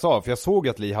uppenbarligen läsa av, för jag såg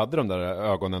att Li hade de där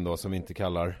ögonen då, som vi inte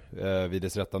kallar vid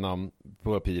dess rätta namn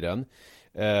på papiren.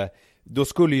 Då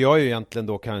skulle jag ju egentligen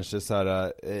då kanske så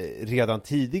här, redan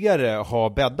tidigare ha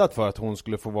bäddat för att hon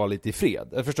skulle få vara lite i fred.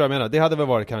 Jag förstår vad jag menar. Det hade väl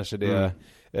varit kanske det.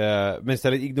 Men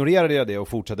istället ignorerade jag det och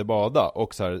fortsatte bada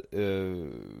och så här,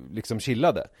 liksom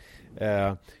chillade.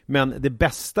 Men det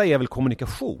bästa är väl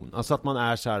kommunikation. Alltså att man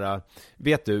är så här: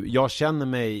 vet du, jag känner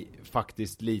mig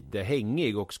faktiskt lite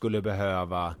hängig och skulle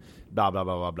behöva bla bla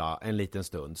bla bla bla en liten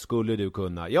stund. Skulle du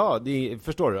kunna? Ja,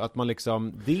 förstår du att man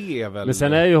liksom, det är väl. Men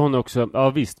sen är ju hon också, ja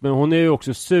visst, men hon är ju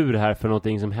också sur här för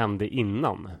någonting som hände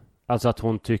innan. Alltså att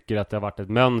hon tycker att det har varit ett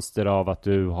mönster av att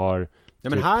du har. Ja,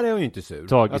 men här är hon ju inte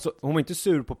sur. Alltså hon var inte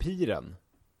sur på piren.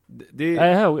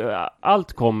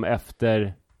 Allt kom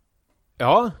efter.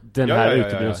 den här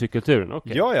uteblivna cykelturen.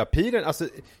 Okay. Ja, Piren, alltså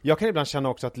jag kan ibland känna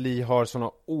också att Li har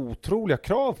såna otroliga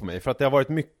krav på mig, för att det har varit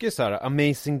mycket så här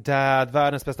amazing dad,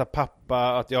 världens bästa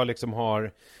pappa, att jag liksom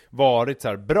har varit så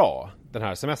här bra den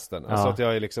här semestern. Alltså att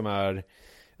jag liksom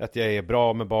att jag är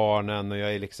bra med barnen och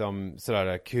jag är liksom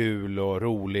sådär kul och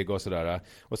rolig och sådär.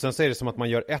 Och sen så är det som att man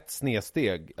gör ett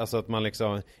snedsteg. Alltså att man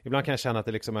liksom, ibland kan jag känna att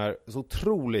det liksom är så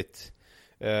otroligt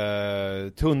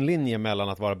tunn linje mellan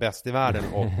att vara bäst i världen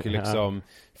och liksom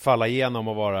falla igenom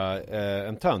och vara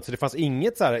en tönt. Så det fanns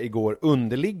inget så här igår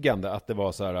underliggande att det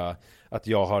var så här att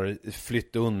jag har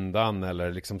flytt undan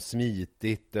eller liksom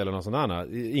smitit eller något sånt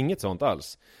där. Inget sånt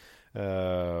alls.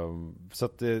 Så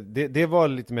att det var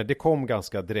lite mer, det kom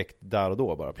ganska direkt där och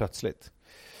då bara plötsligt.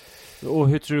 Och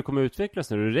hur tror du kommer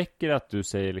utvecklas nu? Det räcker att du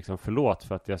säger liksom förlåt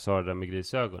för att jag sa det där med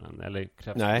grisögonen? Eller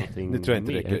krävs nej, det tror jag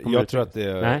inte räcker.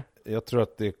 Jag tror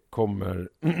att det kommer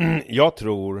jag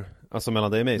tror, alltså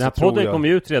mellan dig och mig, den här så podden kommer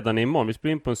ju ut redan imorgon. Vi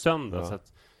spelar in på en söndag, så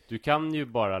att du kan ju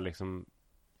bara liksom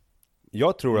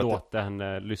jag tror låta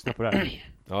henne lyssna på det här.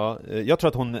 Ja, jag tror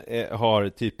att hon har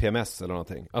typ PMS eller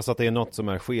någonting. Alltså att det är något som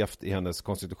är skevt i hennes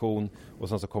konstitution. Och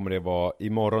sen så kommer det vara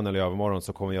imorgon eller övermorgon,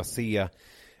 så kommer jag se,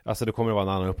 alltså det kommer det vara en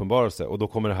annan uppenbarelse. Och då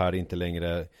kommer det här inte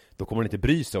längre, då kommer det inte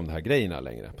bry sig om de här grejerna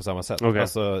längre på samma sätt. Okay.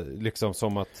 Alltså liksom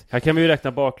som att här kan vi ju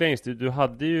räkna baklänges. Du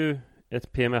hade ju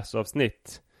ett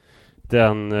PMS-avsnitt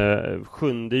den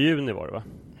 7 juni var det, va?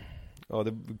 Ja,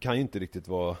 det kan ju inte riktigt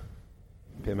vara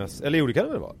PMS. Eller jo, det kan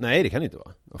det väl vara? Nej, det kan det inte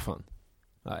vara. Vad fan?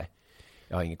 Nej.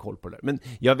 Jag har ingen koll på det där. Men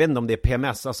jag vet inte om det är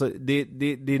PMS. Alltså det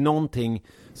är någonting.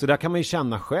 Så där kan man ju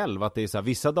känna själv att det är så här,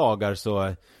 vissa dagar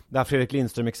så, där Fredrik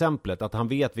Lindström exemplet, att han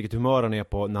vet vilket humör han är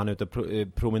på när han är ute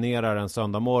och promenerar en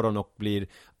söndag morgon och blir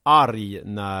arg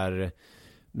när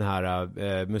den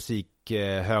här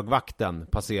musikhögvakten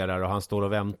passerar och han står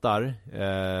och väntar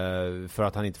för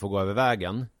att han inte får gå över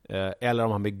vägen. Eller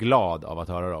om han blir glad av att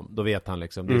höra dem. Då vet han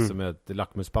liksom, det är som ett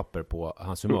lackmuspapper på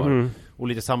hans humör. Och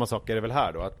lite samma sak är det väl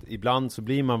här då, att ibland så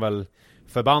blir man väl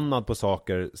förbannad på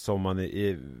saker som man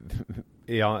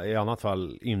i annat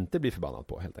fall inte blir förbannad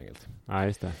på, helt enkelt. Ja,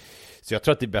 just det. Så jag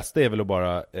tror att det bästa är väl att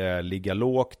bara ligga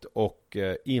lågt och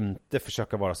inte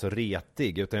försöka vara så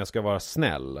retig, utan jag ska vara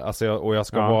snäll. Alltså jag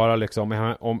ska vara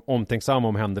liksom omtänksam,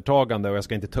 omhändertagande, och jag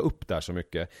ska inte ta upp där så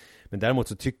mycket. Men däremot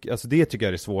så det tycker jag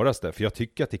är det svåraste, för jag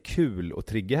tycker att det är kul att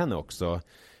trigga henne också.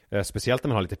 Speciellt när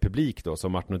man har lite publik då,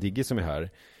 som Martin och Digge som är här.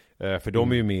 För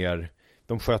de är ju mer,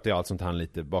 de sköter ju allt sånt här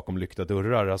lite bakom lyckta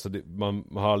dörrar. Alltså man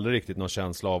har aldrig riktigt någon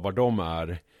känsla av var de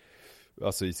är,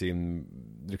 alltså i sin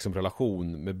liksom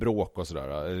relation med bråk och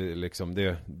sådär.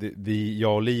 Liksom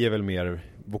jag och Li är väl mer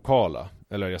vokala.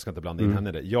 Eller jag ska inte blanda in henne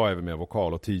i det. Jag är väl mer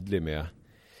vokal och tydlig med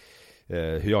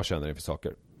hur jag känner inför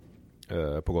saker.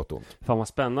 På gott och ont. Fan vad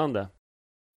spännande.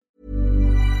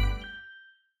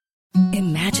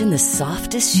 Imagine the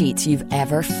softest sheets you've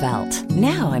ever felt.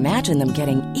 Now imagine them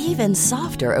getting even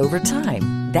softer over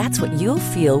time. That's what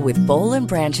you'll feel with Boll &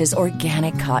 Branch's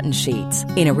organic cotton sheets.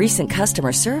 In a recent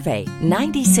customer survey,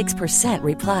 96%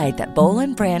 replied that Boll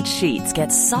 & Branch sheets get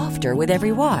softer with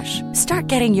every wash.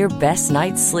 Start getting your best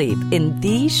night's sleep in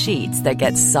these sheets that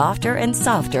get softer and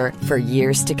softer for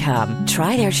years to come.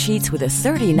 Try their sheets with a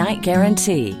 30-night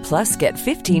guarantee. Plus, get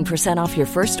 15% off your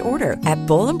first order at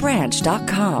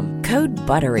bollandbranch.com. Code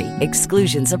BUTTERY.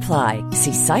 Exclusions apply.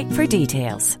 See site for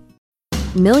details.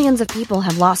 Millions of people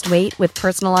have lost weight with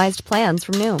personalized plans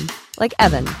from Noom. Like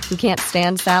Evan, who can't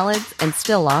stand salads and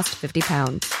still lost 50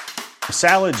 pounds.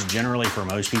 Salads generally for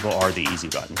most people are the easy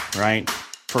button, right?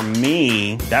 For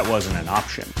me, that wasn't an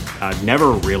option. I never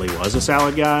really was a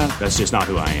salad guy. That's just not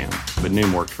who I am. But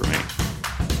Noom worked for me.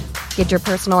 Get your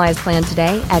personalized plan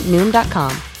today at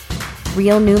Noom.com.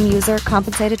 Real Noom user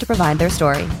compensated to provide their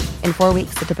story. In 4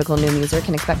 weeks, the typical Noom user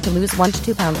can expect to lose 1 to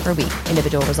 2 pounds per week.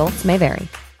 Individual results may vary.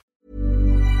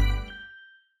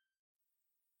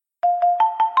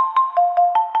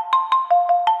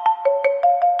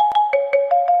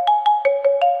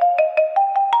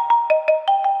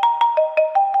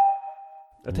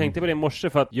 Jag tänkte på det i morse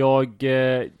för att jag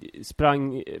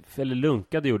sprang, eller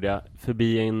lunkade gjorde jag,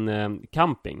 förbi en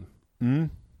camping.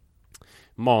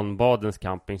 Manbadens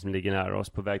camping som ligger nära oss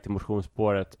på väg till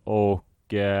motionsspåret. Och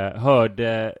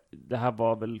hörde, det här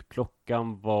var väl,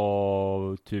 klockan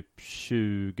var typ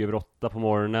 20:08 på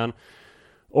morgonen.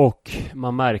 Och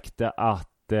man märkte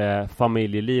att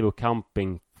familjeliv och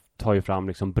camping tar ju fram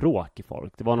liksom bråk i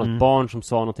folk. Det var något barn som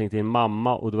sa någonting till en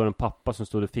mamma, och det var en pappa som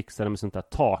stod och fixade med sånt där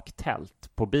taktält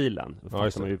på bilen. Det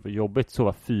var jobbigt, så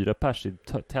var 4 pers i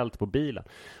tält på bilen.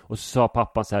 Och så sa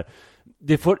pappan så här: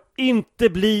 Det får inte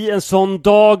bli en sån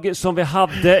dag som vi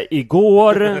hade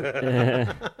igår.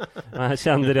 Jag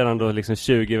kände redan då liksom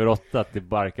 20:08 att det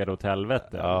barkade åt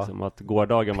helvete. Ja. Liksom att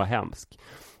gårdagen var hemsk.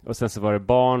 Och sen så var det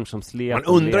barn som slet.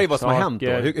 Man undrar ju vad som har hänt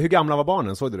då. Hur gamla var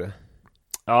barnen, såg du det?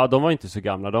 Ja, de var inte så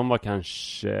gamla. De var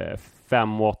kanske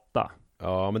 5 och 8.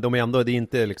 Ja, men de är ändå, det är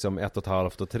inte liksom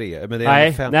 1,5 och 3. Men det är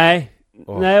Nej, 5. nej.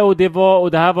 Nej, och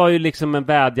det här var ju liksom en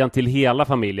vädjan till hela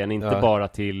familjen, inte bara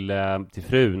till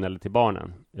frun eller till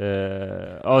barnen.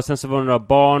 Och sen så var det några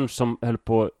barn som höll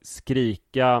på att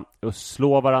skrika och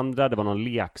slå varandra. Det var någon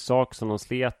leksak som de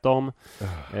slet om.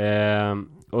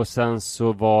 Och sen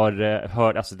så var det,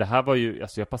 alltså det här var ju,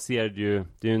 alltså jag passerade ju,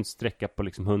 det är ju en sträcka på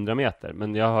liksom 100 meter,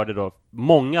 men jag hörde då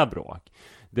många bråk.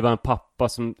 Det var en pappa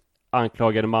som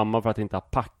anklagade mamma för att inte ha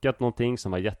packat någonting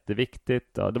som var jätteviktigt.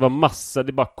 Ja, det var massa,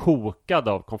 det bara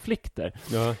kokade av konflikter.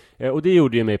 Ja. Och det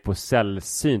gjorde ju mig på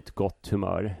sällsynt gott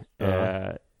humör.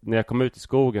 När jag kom ut i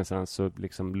skogen sen så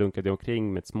liksom lunkade jag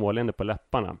omkring med ett småleende på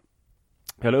läpparna.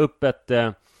 Jag la upp ett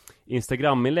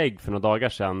Instagram-inlägg för några dagar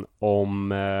sedan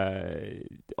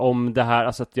om det här,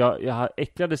 alltså att jag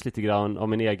äcklades lite grann av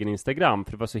min egen Instagram,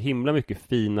 för det var så himla mycket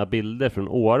fina bilder från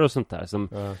Åre och sånt där som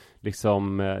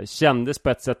liksom kändes på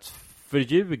ett sätt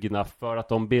förljugna för att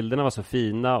de bilderna var så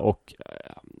fina, och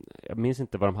jag minns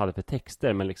inte vad de hade för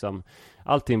texter, men liksom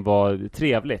allting var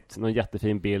trevligt. Någon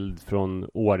jättefin bild från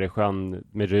Åresjön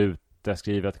med Rut där jag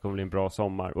skriver att det kommer bli en bra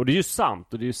sommar, och det är ju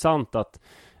sant, och det är ju sant att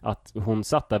hon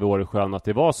satt där vid Åresjön, att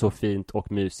det var så fint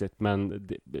och mysigt, men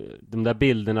de där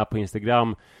bilderna på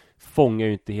Instagram fångar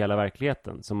ju inte hela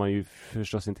verkligheten, som man ju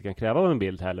förstås inte kan kräva av en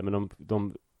bild heller, men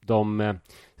de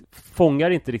fångar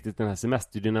inte riktigt den här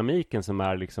semesterdynamiken som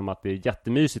är liksom att det är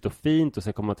jättemysigt och fint, och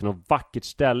sen kommer man till något vackert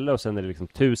ställe och sen är det liksom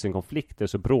 1000 konflikter,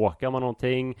 så bråkar man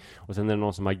någonting, och sen är det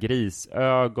någon som har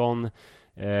grisögon.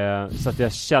 Så att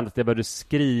jag kände att jag började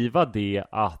skriva det,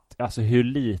 att alltså hur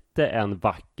lite en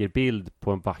vacker bild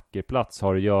på en vacker plats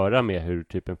har att göra med hur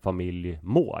typ en familj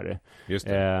mår. Just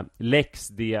det. Läx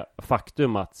det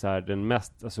faktum att så här, den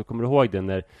mest, alltså kommer du ihåg det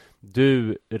när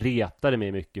du retade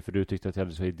mig mycket för du tyckte att jag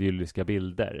hade så idylliska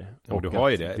bilder? Ja, du har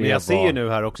ju det. Men jag ser ju nu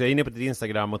här också, jag är inne på ditt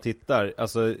Instagram och tittar,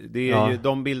 alltså det är ju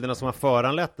de bilderna som har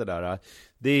föranlett det där.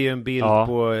 Det är ju en bild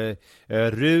på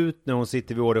Rut när hon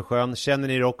sitter vid Åresjön. Känner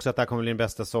ni också att det här kommer bli den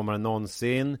bästa sommaren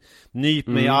någonsin? Nyp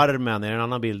mig i armen är en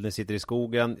annan bild när jag sitter i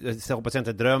skogen. Jag hoppas jag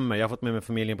inte drömmer. Jag har fått med mig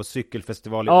familjen på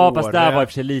cykelfestival i Åre. Ja, fast där var i och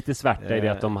för sig lite svärta i det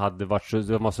att de hade varit så,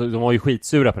 de var ju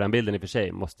skitsura på den bilden i och för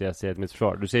sig, måste jag säga till mitt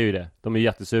försvar. Du ser ju det. De är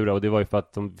jättesura, och det var ju för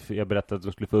att jag berättade att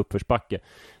de skulle få uppförsbacke.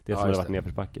 Det som hade varit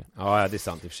nedförsbacke. Ja, det är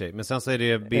sant i och för sig. Men sen så är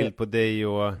det bild på dig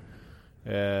och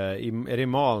är det i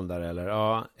Malm där eller?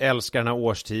 Ja, älskar den här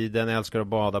årstiden, älskar att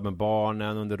bada med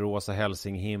barnen under rosa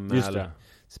hälsinghimmel. Just det.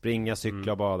 Springa,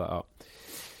 cykla och bada.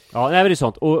 Ja, nej, men det är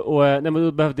sånt. Och nej, men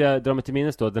då behövde jag dra mig till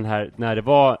minnes då den här,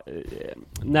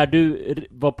 när du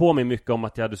var på mig mycket om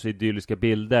att jag hade så idylliska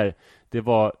bilder. Det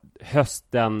var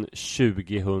hösten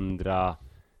 2000,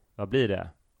 vad blir det?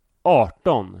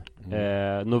 18,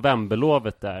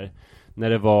 novemberlovet där, när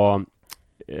det var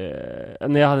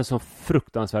när jag hade sån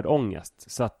fruktansvärd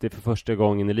ångest, så att det för första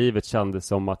gången i livet kändes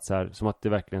som att så här, som att det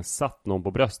verkligen satt någon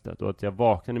på bröstet, och att jag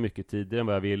vaknade mycket tidigare än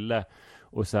vad jag ville,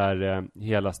 och så här,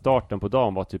 hela starten på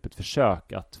dagen var typ ett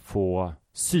försök att få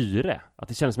syre, att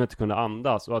det kändes som att jag inte kunde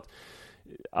andas, och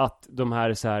att de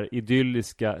här så här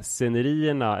idylliska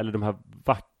scenerierna, eller de här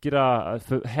vackra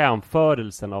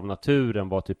hänförelsen av naturen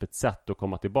var typ ett sätt att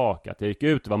komma tillbaka. Att jag gick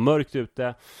ut, det var mörkt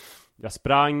ute, jag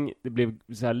sprang, det blev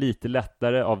så här lite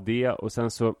lättare av det, och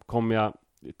sen så kom jag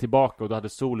tillbaka och då hade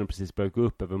solen precis börjat gå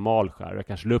upp över Malskär. Jag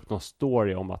kanske la upp någon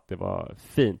story om att det var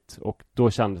fint, och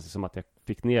då kändes det som att jag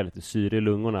fick ner lite syre i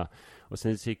lungorna. Och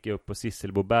sen gick jag upp på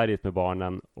Sisselboberget med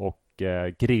barnen och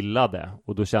grillade,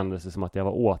 och då kändes det som att jag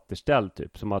var återställd,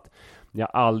 typ som att jag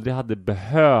aldrig hade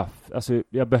behövt, alltså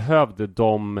jag behövde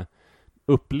de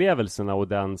upplevelserna och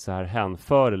den så här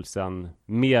hänförelsen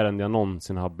mer än jag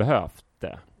någonsin har behövt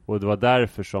det. Och det var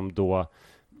därför som då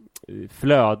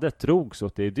flödet drogs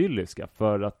åt det idylliska,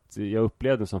 för att jag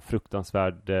upplevde en sån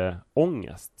fruktansvärd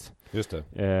ångest. Just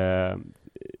det.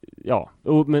 Ja,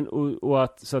 och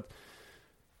att så att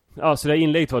ja, så det här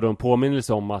inlägget var då en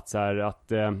påminnelse om att så här, att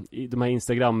de här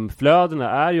Instagram-flödena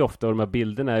är ju ofta, och de här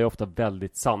bilderna är ju ofta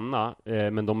väldigt sanna,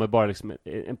 men de är bara liksom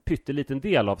en pytteliten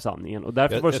del av sanningen, och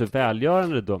därför var det så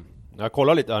välgörande då. Jag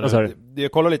kollar lite här nu.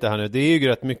 Jag kollar lite här nu. Det är ju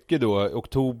rätt mycket då.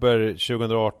 Oktober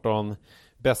 2018.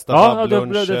 Bästa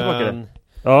papplunchen.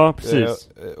 Ja, precis.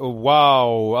 Och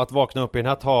wow, att vakna upp i den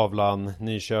här tavlan,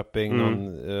 Nyköping.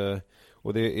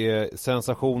 Och det är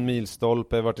sensation,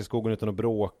 milstolpe, varit i skogen utan att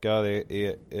bråka. Det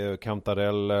är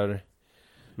kantareller.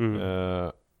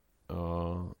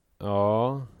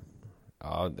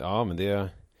 Ja, men det...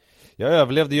 Jag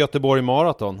överlevde Göteborg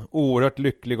maraton. Oerhört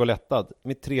lycklig och lättad.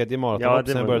 Mitt 3:e maratonlopp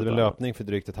sen jag började med löpning för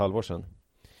drygt ett halvår sedan.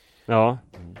 Ja,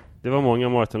 det var många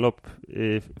maratonlopp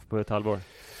på ett halvår, kan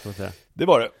man säga. Det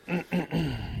var det.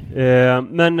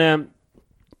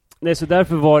 Nej, så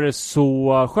därför var det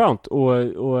så skönt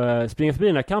att springa förbi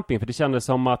den här campingen. För det kändes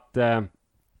som att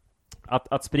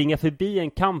springa förbi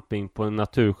en camping på en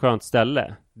naturskönt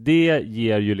ställe, det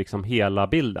ger ju liksom hela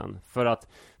bilden. För att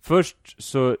först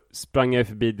så sprang jag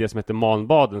förbi det som heter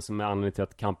Malnbaden, som är anledningen till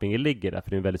att campingen ligger där, för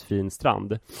det är en väldigt fin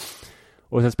strand.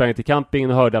 Och sen sprang jag till campingen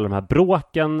och hörde alla de här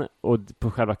bråken, och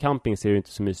på själva campingen ser det inte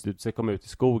så mysigt ut, så jag kom ut i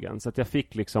skogen. Så att jag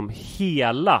fick liksom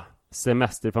hela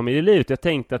semesterfamiljelivet. Jag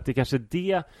tänkte att det kanske är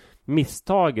det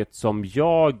misstaget som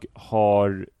jag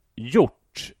har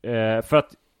gjort. För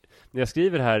att när jag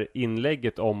skriver det här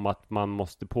inlägget om att man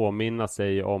måste påminna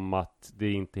sig om att det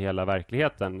är inte hela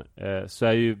verkligheten, så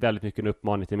är ju väldigt mycket en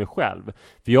uppmaning till mig själv.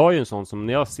 För jag är ju en sån som,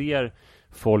 när jag ser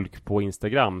folk på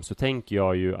Instagram, så tänker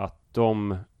jag ju att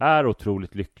de är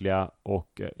otroligt lyckliga,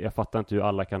 och jag fattar inte hur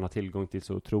alla kan ha tillgång till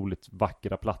så otroligt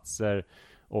vackra platser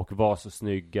och vara så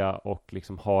snygga och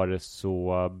liksom ha det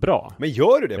så bra. Men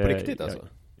gör du det på riktigt alltså?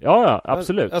 Ja,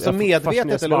 absolut. Alltså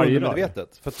medvetet eller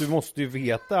undermedvetet? För att du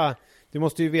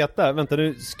måste ju veta, vänta,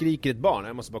 nu skriker ett barn.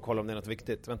 Jag måste bara kolla om det är något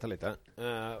viktigt. Vänta lite.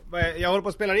 Jag håller på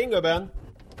att spela in, gubben.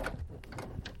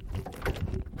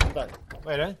 Där.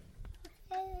 Vad är det?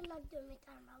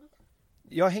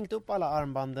 Jag har hängt upp alla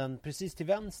armbanden precis till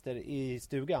vänster i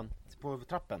stugan, på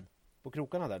trappen. På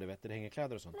krokarna där, du vet, där det hänger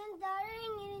kläder och sånt. Men där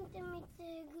hänger inte mitt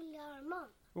gulliga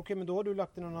armband. Okej, men då har du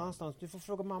lagt det någon annanstans. Du får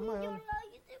fråga mamma. Men jag har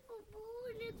lagt det på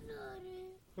bordet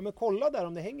förut. Ja, men kolla där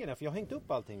om det hänger där, för jag har hängt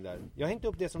upp allting där. Jag har hängt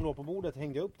upp det som låg på bordet,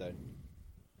 hängde jag upp där.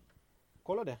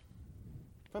 Kolla det.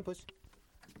 Få en puss.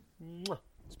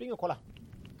 Spring och kolla.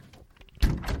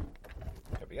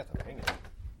 Jag vet att det hänger.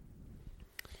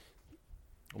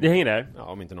 Det hänger där? Ja,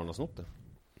 om inte någon har snott det.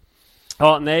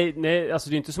 Ja, nej, alltså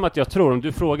det är inte som att jag tror, om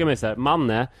du frågar mig så här,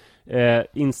 Manne,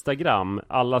 Instagram,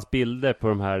 allas bilder på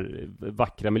de här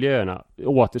vackra miljöerna,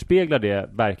 återspeglar det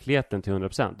verkligheten till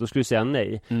 100%? Då skulle jag säga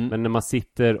nej. Men när man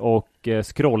sitter och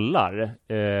scrollar,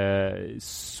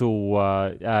 så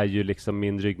är ju liksom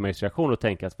min ryggmärgsreaktion att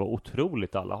tänka att vad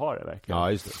otroligt alla har det verkligen.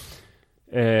 Ja, just det.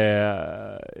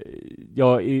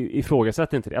 Jag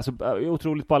ifrågasätter inte det. Alltså,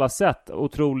 otroligt på alla sätt.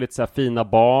 Otroligt så här, fina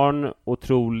barn,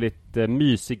 otroligt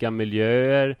mysiga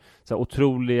miljöer, så här,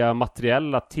 otroliga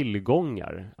materiella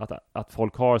tillgångar. Att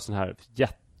folk har sån här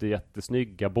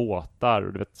jättesnygga båtar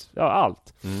och du vet, ja,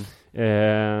 allt.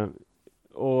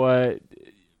 Och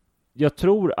jag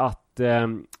tror att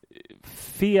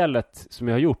felet som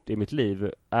jag har gjort i mitt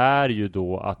liv är ju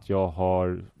då att jag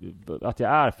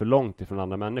är för långt ifrån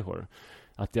andra människor.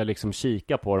 Att jag liksom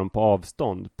kikar på dem på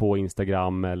avstånd på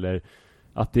Instagram, eller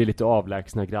att det är lite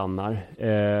avlägsna grannar.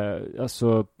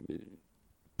 Alltså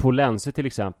på Länse till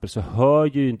exempel så hör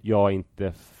ju jag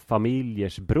inte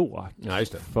familjers bråk. Ja,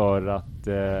 just det. För att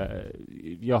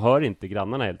jag hör inte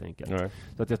grannarna helt enkelt. Nej.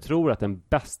 Så att jag tror att den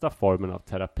bästa formen av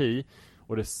terapi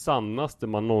och det sannaste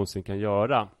man någonsin kan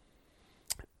göra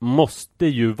måste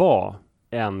ju vara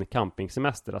en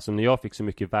campingsemester. Alltså när jag fick så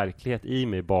mycket verklighet i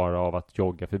mig bara av att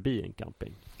jogga förbi en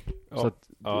camping. Ja, så att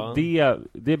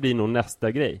det blir nog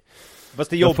nästa grej. Fast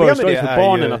det jobbiga med det för är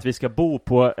barnen ju... att vi ska bo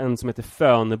på en som heter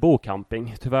Fönebo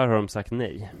camping. Tyvärr har de sagt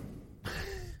nej.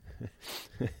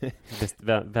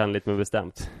 Vänligt men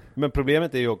bestämt. Men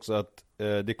problemet är ju också att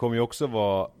det kommer ju också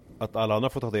vara att alla andra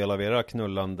får ta del av era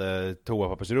knullande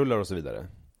toapappersrullar och så vidare.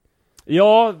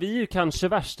 Ja, vi är ju kanske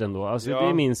värst ändå. Alltså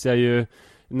det minns jag ju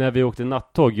när vi åkte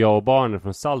nattåg, jag och barnen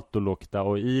från Saltolokta,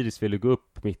 och Iris ville gå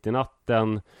upp mitt i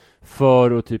natten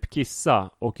för att typ kissa,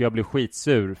 och jag blev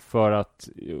skitsur för att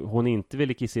hon inte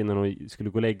ville kissa innan hon skulle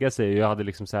gå och lägga sig. Jag hade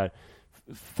liksom så här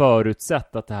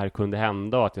förutsett att det här kunde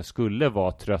hända och att jag skulle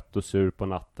vara trött och sur på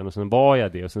natten, och sen var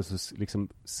jag det, och sen så liksom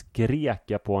skrek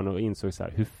jag på henne och insåg så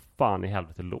här, hur fan i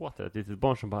helvete låter det? Ett litet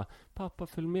barn som bara, pappa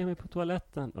följ med mig på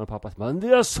toaletten, och pappa bara,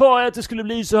 jag sa att det skulle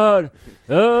bli så här.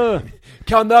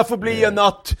 Kan det här få bli en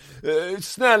natt?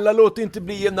 Snälla låt det inte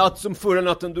bli en natt som förra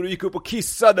natten då du gick upp och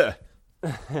kissade.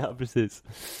 Ja, precis.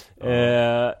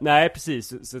 Nej,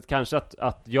 precis. Så kanske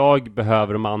att jag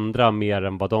behöver de andra mer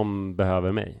än vad de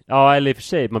behöver mig. Ja, eller i och för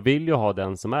sig, man vill ju ha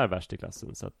den som är värst i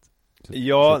klassen. Så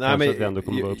ja, nej, men att vi ändå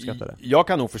kommer att uppskatta det. Jag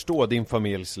kan nog förstå din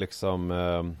familjs liksom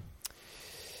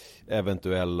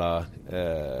eventuella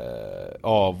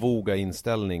avvoga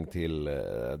inställning till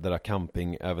det där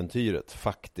campingäventyret,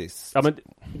 faktiskt. Ja, men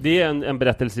det är en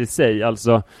berättelse i sig.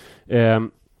 Alltså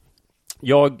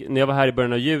när jag var här i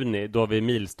början av juni, då vid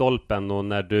milstolpen, och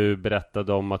när du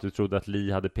berättade om att du trodde att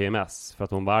Li hade PMS för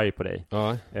att hon var arg på dig,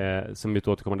 som ett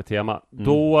återkommande tema,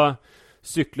 då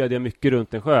cyklade jag mycket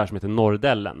runt en sjö här som heter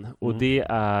Norrdellen. Och det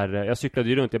är, jag cyklade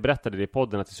ju runt, jag berättade det i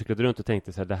podden att jag cyklade runt och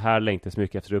tänkte så här, det här längtas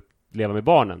mycket efter att leva med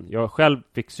barnen. Jag själv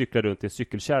fick cykla runt i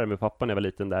cykelkärra med pappa när jag var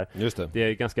liten där. Just det. Det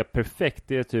är ganska perfekt,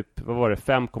 det är typ, vad var det,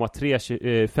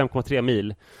 5,3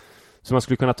 mil. Så man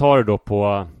skulle kunna ta det då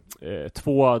på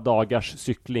 2 dagars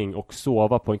cykling och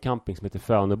sova på en camping som heter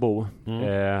Fönebo.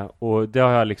 Och det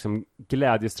har jag liksom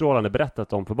glädjestrålande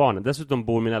berättat om för barnen. Dessutom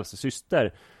bor min äldsta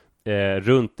syster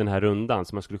runt den här rundan,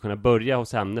 så man skulle kunna börja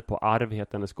hos henne på Arv,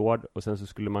 heter hennes gård, och sen så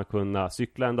skulle man kunna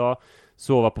cykla en dag,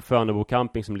 sova på Fönebo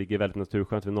camping som ligger väldigt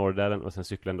naturskönt vid Norrdellen, och sen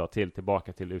cykla en dag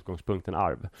tillbaka till utgångspunkten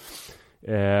Arv.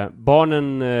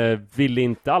 Barnen ville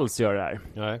inte alls göra det här.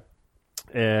 Nej.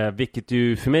 Vilket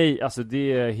ju för mig, alltså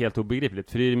det är helt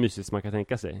obegripligt, för det är det mysigaste man kan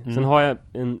tänka sig. Sen har jag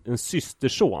en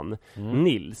systerson,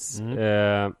 Nils,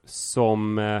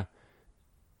 som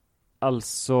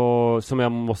som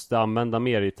jag måste använda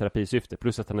mer i terapisyfte,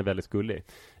 plus att han är väldigt gullig.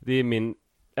 Det är min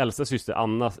äldsta syster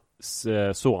Annas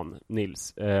son,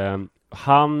 Nils.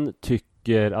 Han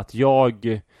tycker att jag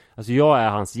är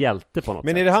hans hjälte på något sätt.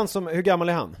 Men är det han som, hur gammal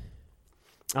är han?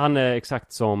 Han är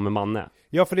exakt som Manne.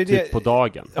 Ja, för det är typ på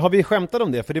dagen. Har vi skämtat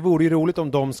om det? För det vore ju roligt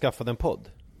om de skaffade en podd.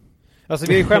 Alltså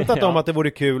vi har ju skämtat om att det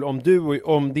vore kul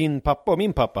om din pappa och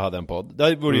min pappa hade en podd.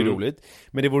 Det vore ju roligt.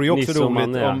 Men det vore ju också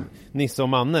roligt om Nisse och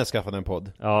Manne skaffade en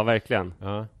podd. Ja, verkligen.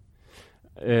 Ja.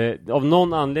 Av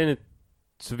någon anledning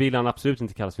så vill han absolut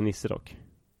inte kallas för Nisse dock.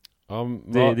 Ja,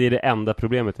 det är det enda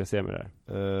problemet jag ser med det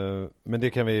här. Men det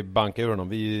kan vi banka ur honom.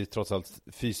 Vi är ju trots allt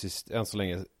fysiskt än så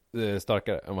länge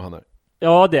starkare än vad han är.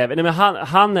 Ja, det är vi. Nej, men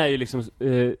han är ju liksom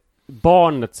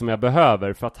barnet som jag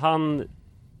behöver, för att han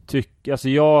tycker,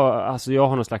 jag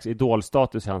har någon slags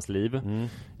idolstatus i hans liv.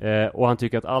 Och han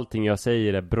tycker att allting jag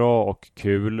säger är bra och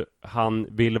kul. Han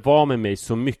vill vara med mig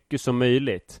så mycket som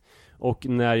möjligt. Och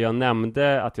när jag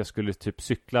nämnde att jag skulle typ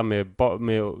cykla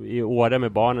i Åre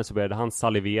med barnen, så började han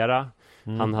salivera.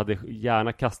 Han hade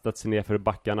gärna kastat sig ner för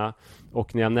backarna.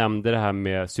 Och när jag nämnde det här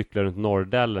med cykla runt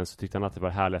Norrdellen, så tyckte han att det var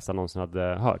det härligaste han någonsin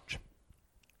hade hört.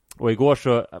 Och igår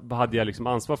så hade jag liksom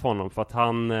ansvar för honom, för att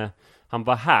han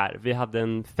var här. Vi hade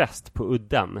en fest på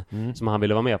Udden som han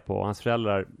ville vara med på. Och hans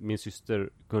föräldrar, min syster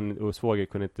och svåger,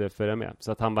 kunde inte följa med.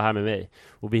 Så att han var här med mig.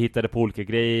 Och vi hittade på olika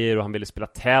grejer, och han ville spela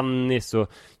tennis.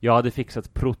 Och jag hade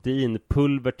fixat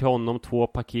proteinpulver till honom, 2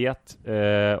 paket.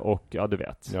 Och ja, du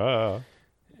vet. Ja.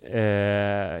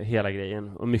 Hela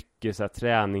grejen. Och mycket så här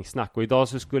träningssnack. Och idag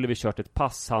så skulle vi kört ett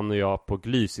pass, han och jag, på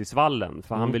Glysisvallen.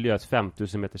 För han ville göra ett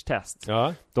 5000 meters test.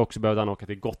 Ja. Dock så behövde han åka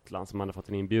till Gotland, som han hade fått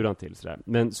en inbjudan till sådär.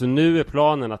 Men så nu är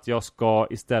planen att jag ska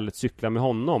istället cykla med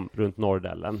honom runt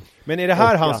Norrdellen. Men är det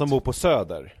här han som bor på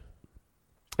Söder?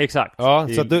 Exakt. Ja,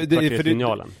 så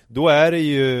då är det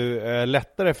ju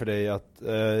lättare för dig att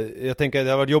jag tänker att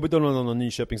det har varit jobbigt om någon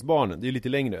Nyköpingsbarnen. Det är lite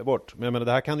längre bort. Men jag menar,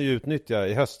 det här kan du ju utnyttja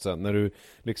i höst sen, när du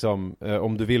liksom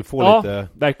om du vill få lite. Ja,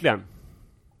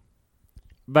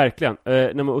 verkligen.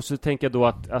 Och så tänker jag då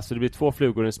att alltså, det blir 2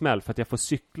 flugor i en smäll, för att jag får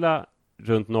cykla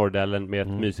runt Norrdellen med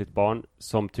ett mysigt barn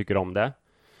som tycker om det.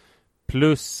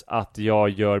 Plus att jag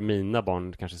gör mina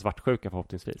barn kanske svartsjuka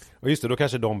förhoppningsvis. Och just det, då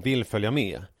kanske de vill följa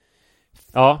med.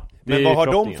 Ja, men vad har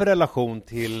de för relation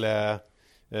till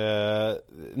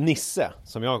Nisse,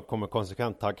 som jag kommer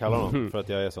konsekvent kalla honom för att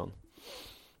jag är sån?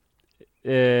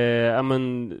 Ja,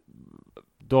 men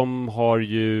de har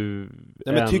ju...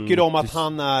 Nej, men tycker de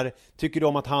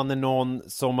att han är någon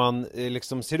som man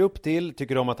liksom ser upp till?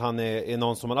 Tycker de att han är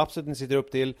någon som man absolut inte sitter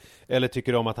upp till? Eller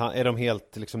tycker de att är de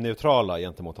helt liksom neutrala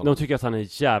gentemot honom? De tycker att han är en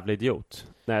jävla idiot.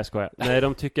 Nej, jag skojar. Nej,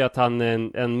 de tycker att han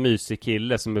är en mysig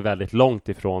kille som är väldigt långt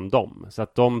ifrån dem. Så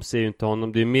att de ser ju inte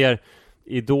honom. Det är mer...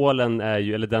 Idolen är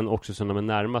ju, eller den också som de är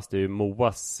närmast, är ju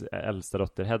Moas äldsta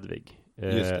dotter Hedvig.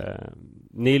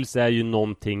 Nils är ju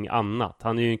någonting annat.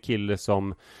 Han är ju en kille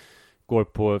som går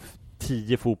på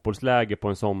 10 fotbollsläger på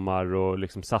en sommar och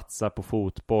liksom satsar på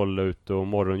fotboll och ut och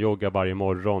morgonjoggar varje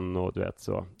morgon, och du vet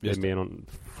så. Det är med någon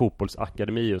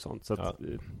fotbollsakademi och sånt. Så att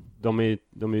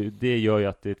det gör ju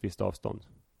att det är ett visst avstånd.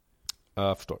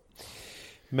 Jag förstår.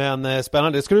 Men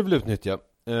spännande, det ska du väl utnyttja?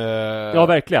 Ja,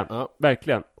 verkligen.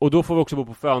 Verkligen. Och då får vi också bo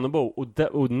på Fönebo.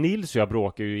 Och Nils och jag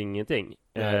bråkar ju ingenting.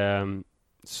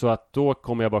 Så att då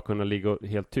kommer jag bara kunna ligga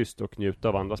helt tyst och njuta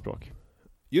av andra språk.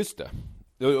 Just det.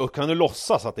 Och kan du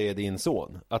låtsas att det är din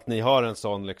son? Att ni har en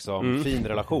sån liksom fin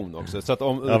relation också. Så att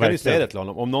om, då kan du säga det till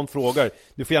honom. Om någon frågar,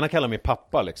 du får gärna kalla mig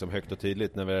pappa liksom, högt och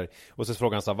tydligt när vi, och så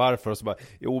frågar han så här, varför? Och så bara,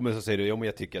 men så säger du, men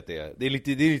jag tycker att det är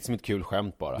lite som ett kul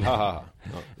skämt bara. Ja.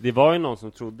 Det var ju någon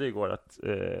som trodde igår att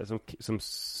som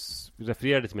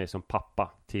refererade till mig som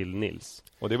pappa till Nils.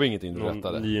 Och det var ingenting du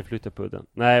rättade. Nyinflyttad på den.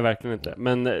 Nej, verkligen inte.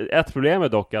 Men ett problem är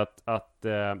dock att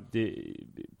det,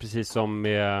 precis som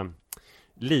med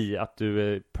Li, att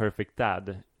du är perfect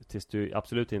dad tills du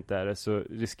absolut inte är det, så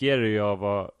riskerar ju att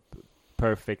vara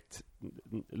perfect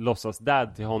låtsas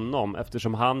dad till honom,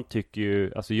 eftersom han tycker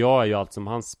ju, alltså jag är ju allt som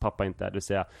hans pappa inte är, det vill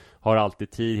säga har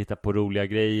alltid tid, hittar på roliga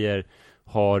grejer,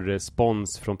 har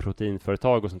spons från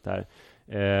proteinföretag och sånt där.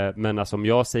 Men alltså om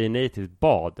jag säger nej till ett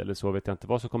bad eller så, vet jag inte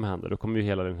vad som kommer hända. Då kommer ju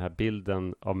hela den här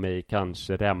bilden av mig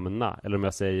kanske rämna. Eller om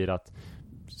jag säger att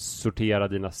sortera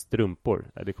dina strumpor,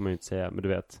 det kommer jag inte säga, men du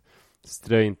vet,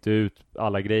 strö inte ut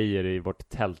alla grejer i vårt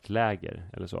tältläger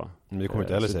eller så. Men det kommer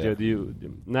inte heller säga.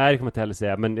 Nej, det kommer inte heller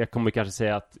säga. Men jag kommer kanske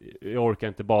säga att jag orkar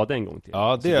inte bada en gång till.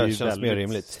 Ja, det känns mer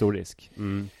rimligt. Stor risk.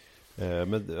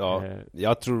 Men ja,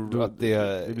 jag tror att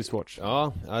det blir svårt.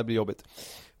 Ja, det blir jobbigt.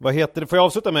 Vad heter det? Får jag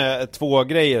avsluta med 2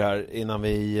 grejer här innan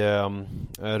vi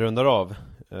rundar av?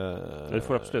 Det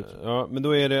får absolut. Ja, men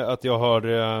då är det att jag har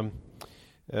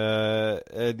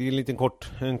det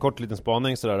är en kort liten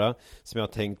spaning sådär, som jag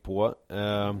har tänkt på.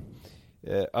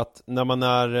 Att när man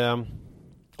är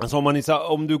alltså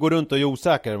om du går runt och är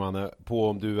osäker på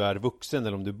om du är vuxen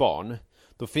eller om du är barn,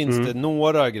 då finns det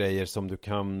några grejer som du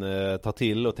kan ta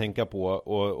till och tänka på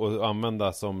och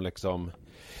använda som liksom,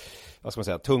 vad ska man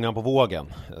säga, tungan på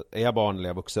vågen. Är jag barn eller är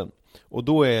jag vuxen? Och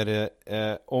då är det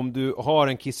om du har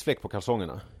en kissfläck på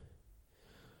kalsongerna,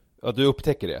 att du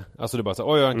upptäcker det. Alltså du bara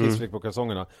säger, jag har en kissfläck på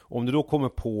kalsongerna. Om du då kommer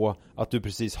på att du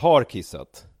precis har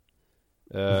kissat,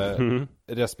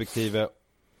 respektive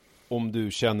om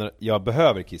du känner, jag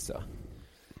behöver kissa.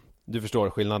 Du förstår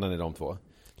skillnaden i de två.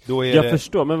 Då är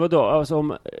förstår, men vadå? Alltså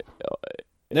om...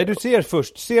 Nej, du ser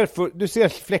du ser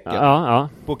fläcken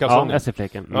på kalsongen. Ja, jag ser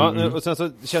fläcken. Ja, och sen så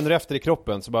känner du efter i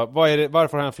kroppen, så bara,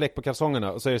 varför har jag en fläck på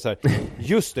kalsongerna? Och så är det så här,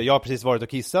 just det, jag har precis varit och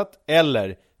kissat.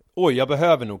 Eller, oj, jag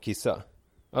behöver nog kissa.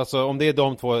 Alltså om det är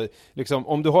de två, liksom,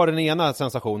 om du har den ena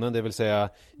sensationen, det vill säga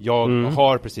jag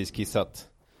har precis kissat,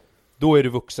 då är du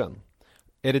vuxen.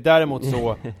 Är det däremot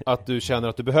så att du känner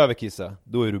att du behöver kissa,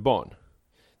 då är du barn.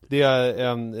 Det är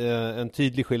en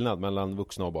tydlig skillnad mellan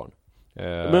vuxna och barn.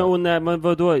 Men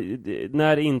vadå,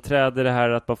 när inträder det här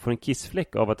att man får en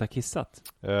kissfläck av att ha kissat?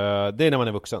 Det är när man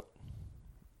är vuxen.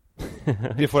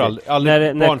 Det får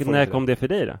aldrig när kom det för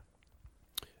dig då?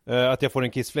 Att jag får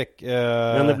en kissfläck.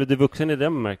 När blev du vuxen i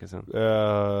den bemärkelsen?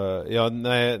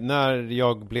 När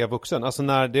jag blev vuxen. Alltså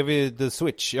när det var the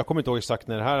switch. Jag kommer inte ihåg exakt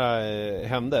när det här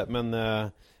hände. Men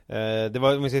det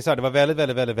var, om vi säger så här, det var väldigt,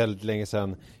 väldigt, väldigt, väldigt länge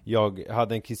sedan jag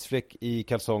hade en kissfläck i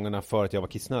kalsongerna för att jag var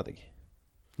kissnödig.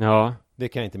 Ja. Det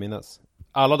kan jag inte minnas.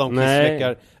 Alla de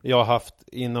kissfläckar jag har haft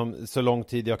inom så lång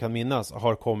tid jag kan minnas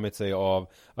har kommit sig av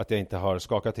att jag inte har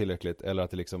skakat tillräckligt, eller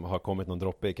att det liksom har kommit någon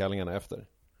droppe i kallingarna efter.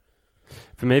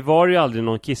 För mig var det ju aldrig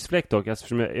någon kissfläck dock,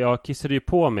 alltså, jag kissade ju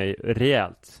på mig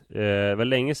rejält. Det var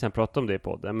länge sedan jag pratade om det i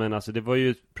podden, men alltså det var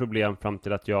ju ett problem fram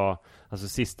till att jag, alltså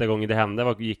sista gången det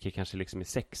hände gick jag kanske liksom i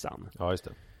 6:an. Ja, just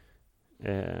det.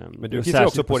 Men du kissar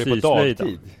också på dig på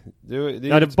dagtid. Det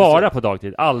är bara på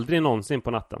dagtid, aldrig någonsin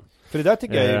på natten. För det där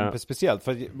tycker jag är speciellt,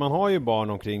 för man har ju barn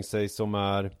omkring sig som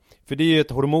är, för det är ju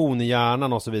ett hormon i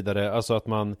hjärnan och så vidare. Alltså att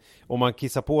om man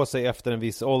kissar på sig efter en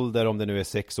viss ålder, om det nu är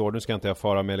 6 år, nu ska inte jag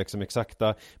fara med liksom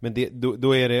exakta, men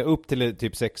då är det upp till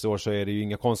typ 6 år, så är det ju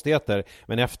inga konstigheter.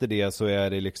 Men efter det så är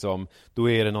det liksom, då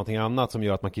är det någonting annat som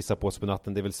gör att man kissar på sig på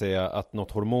natten. Det vill säga att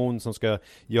något hormon som ska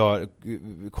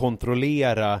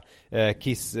kontrollera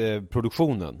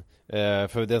kissproduktionen.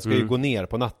 För den ska ju gå ner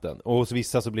på natten. Och hos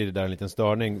vissa så blir det där en liten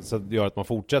störning, så det gör att man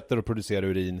fortsätter att producera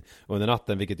urin under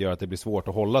natten, vilket gör att det blir svårt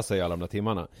att hålla sig alla de där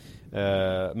timmarna.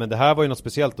 Men det här var ju något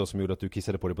speciellt då som gjorde att du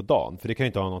kissade på dig på dagen. För det kan ju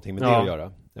inte ha någonting med det att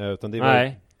göra. Utan det var...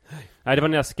 Nej, det var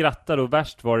när jag skrattade, och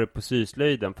värst var det på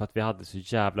syslöjden, för att vi hade så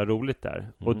jävla roligt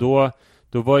där. Och då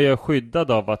var jag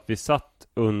skyddad av att vi satt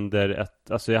under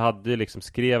alltså jag hade liksom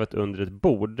skrevet under ett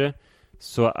bord,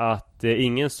 så att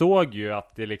ingen såg ju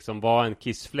att det liksom var en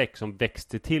kissfläck som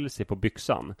växte till sig på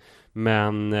byxan.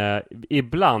 Men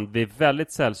ibland, vid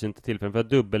väldigt sällsynta tillfällen, för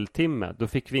dubbeltimme, då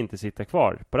fick vi inte sitta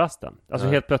kvar på rasten. Alltså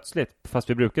helt plötsligt, fast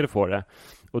vi brukade få det.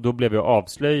 Och då blev jag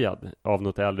avslöjad av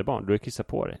något äldre barn. Du har kissat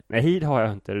på dig. Nej, hit har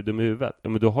jag inte, är du dum i huvudet? Ja,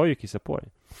 men du har ju kissat på dig.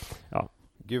 Ja.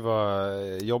 Gud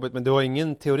vad jobbigt, men du har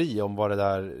ingen teori om vad det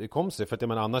där kom sig? För att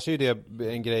annars är ju det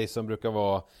en grej som brukar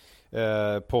vara,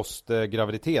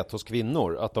 postgraviditet hos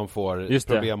kvinnor, att de får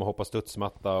problem att hoppa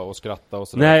studsmatta och skratta och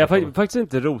sådär. Nej, jag har faktiskt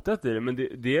inte rotat i det, men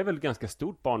det är väl ganska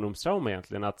stort barndomstrauma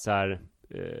egentligen, att så här,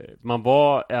 man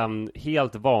var en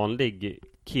helt vanlig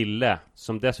kille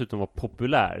som dessutom var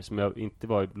populär, som jag inte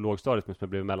var i lågstadiet men som jag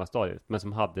blev i mellanstadiet, men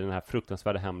som hade den här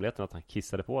fruktansvärda hemligheten att han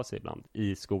kissade på sig ibland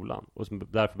i skolan och som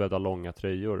därför behövde ha långa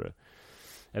tröjor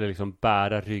eller liksom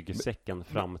bära ryggsäcken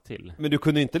fram till. Men du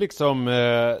kunde inte liksom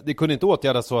det kunde inte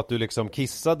åtgärdas så att du liksom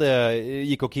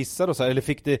gick och kissade och så här, eller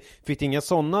fick det inga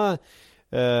sådana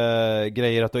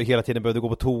grejer att du hela tiden behövde gå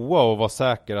på toa och vara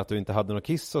säker att du inte hade något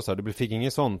kiss och så här. Du fick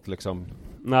inget sånt liksom.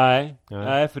 Nej,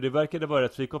 för det verkade vara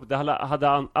rätt frikopplat. Det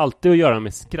hade alltid att göra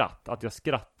med skratt. Att jag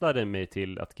skrattade mig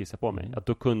till att kissa på mig. Att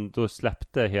då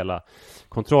släppte hela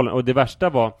kontrollen. Och det värsta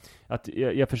var att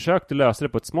jag försökte lösa det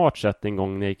på ett smart sätt en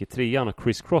gång när jag gick i 3:an och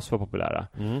Criss Cross var populära.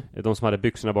 De som hade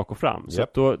byxorna bak och fram. Så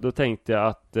att då tänkte jag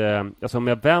att alltså om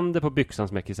jag vänder på byxan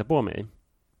som jag kissar på mig,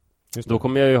 då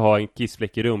kommer jag ju ha en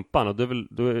kissfläck i rumpan. Och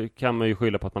då kan man ju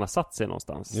skylla på att man har satt sig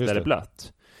någonstans där det är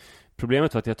blött.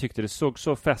 Problemet var att jag tyckte det såg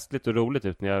så festligt och roligt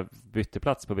ut när jag bytte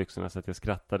plats på byxorna, så att jag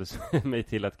skrattade mig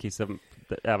till att kissa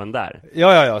även där.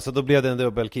 Ja, så då blev det en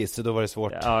dubbelkiss, så då var det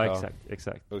svårt. Ja,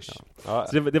 exakt. Ja.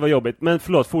 Så det var jobbigt. Men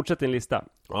förlåt, fortsätt din lista.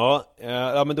 Ja,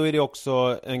 men då är det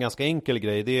också en ganska enkel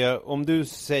grej. Det är om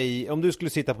du skulle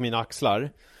sitta på mina axlar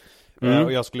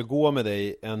och jag skulle gå med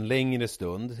dig en längre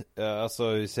stund,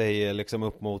 alltså säg liksom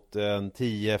upp mot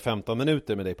 10-15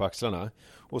 minuter med dig på axlarna,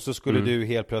 och så skulle du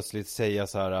helt plötsligt säga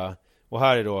så här, och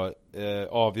här är då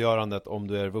avgörandet om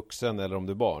du är vuxen eller om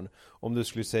du är barn. Om du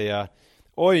skulle säga,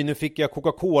 oj, nu fick jag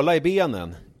Coca-Cola i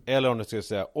benen, eller om du skulle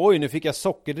säga, oj, nu fick jag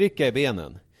sockerdricka i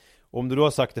benen. Om du då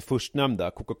har sagt det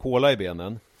förstnämnda, Coca-Cola i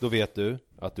benen, då vet du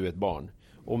att du är ett barn.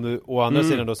 Om du å andra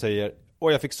sidan då säger,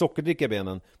 oj, jag fick sockerdricka i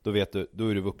benen, då vet du, då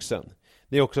är du vuxen.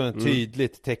 Det är också en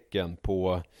tydligt tecken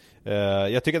på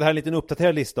jag tycker att det här är en liten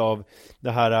uppdaterad lista av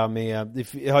det här med,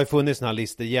 det har ju funnits såna här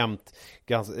listor jämt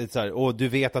ganska, så här, och du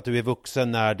vet att du är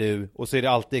vuxen när du, och så är det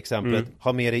alltid exemplet,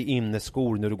 ha med dig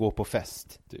inneskor när du går på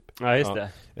fest typ. Ja, just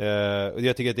det. Och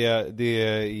jag tycker att det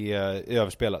är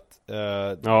överspelat.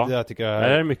 Det tycker jag det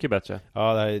här är mycket bättre.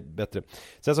 Ja, det här är bättre.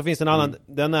 Sen så finns det en annan,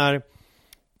 den är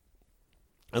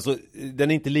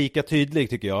inte lika tydlig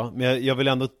tycker jag, men jag vill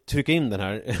ändå trycka in den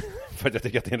här för att jag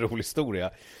tycker att det är en rolig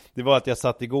historia. Det var att jag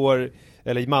satt igår,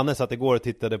 eller Manne satt igår och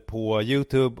tittade på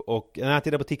YouTube, och när jag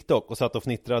tittade på TikTok och satt och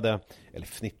fnittrade, eller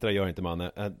fnittra gör inte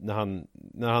Manne, när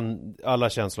han alla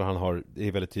känslor han har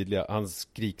är väldigt tydliga. Han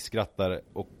skrattar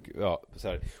och så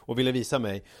här, och ville visa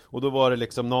mig, och då var det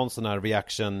liksom någon sån här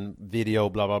reaction video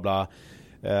bla bla bla.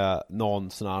 Någon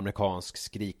sån här amerikansk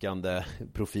skrikande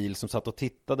profil som satt och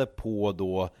tittade på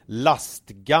då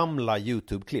lastgamla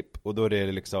YouTube-klipp. Och då är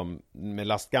det liksom, med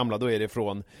lastgamla, då är det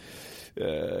från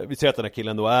vi ser att den här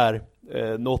killen då är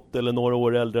något eller några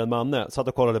år äldre än Manne. Satt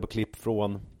och kollade på klipp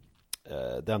från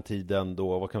den tiden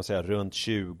då, vad kan man säga, runt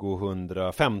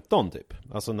 2015 typ.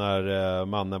 Alltså när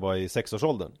Manne var i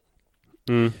 6-årsåldern.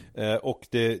 Och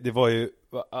det var ju,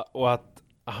 och att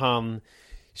han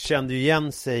kände ju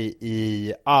igen sig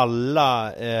i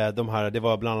alla de här, det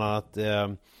var bland annat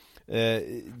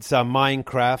så här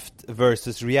Minecraft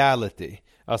versus reality.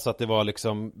 Alltså att det var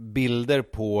liksom bilder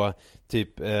på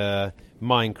typ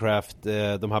Minecraft,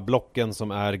 de här blocken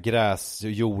som är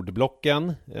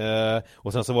gräsjordblocken,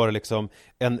 och sen så var det liksom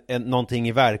någonting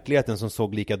i verkligheten som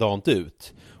såg likadant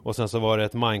ut. Och sen så var det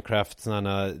ett Minecraft sån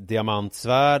här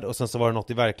diamantsvärd, och sen så var det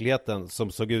något i verkligheten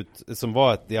som såg ut som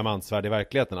var ett diamantsvärd i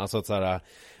verkligheten. Alltså att så här,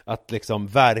 att liksom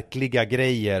verkliga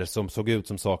grejer som såg ut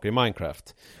som saker i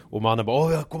Minecraft. Och mannen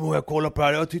bara, jag kommer ihåg jag kollade på det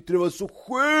här, jag tyckte det var så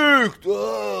sjukt.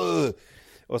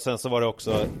 Och sen så var det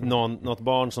också något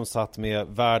barn som satt med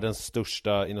världens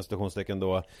största, inom citationstecken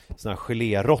då, sån här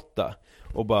gelérotta.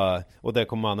 Och där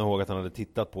kommer man ihåg att han hade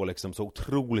tittat på liksom så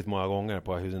otroligt många gånger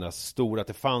på hur den där stora, att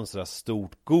det fanns så där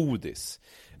stort godis.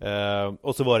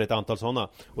 Och så var det ett antal sådana.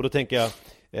 Och då tänker jag,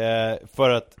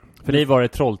 för dig var det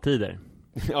trolltider.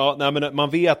 Ja, nej, men man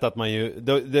vet att man ju,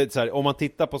 det så här, om man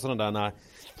tittar på sådana där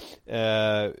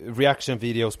reaction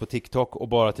videos på TikTok och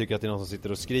bara tycker att det är någon som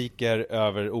sitter och skriker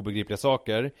över obegripliga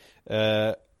saker,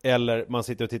 eller man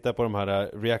sitter och tittar på de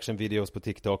här reaction videos på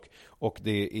TikTok och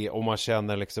det är, om man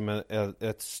känner liksom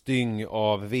ett styng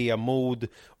av vemod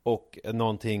och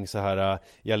någonting så här,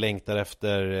 jag längtar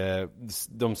efter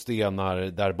de stenar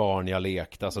där barn jag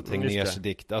lekt, alltså Tegnérs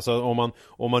dikt. Alltså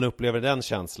om man upplever den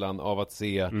känslan av att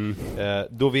se,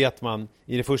 då vet man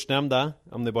i det förstnämnda,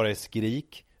 om det bara är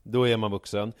skrik, då är man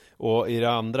vuxen. Och i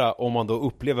det andra, om man då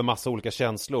upplever massa olika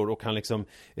känslor och kan liksom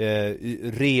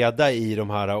reda i de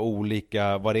här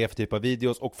olika, vad det är för typ av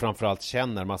videos, och framförallt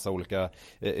känner massa olika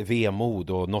vemod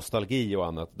och nostalgi och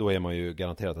annat, då är man ju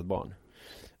garanterat ett barn.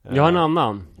 Jag har en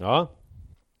annan. Ja.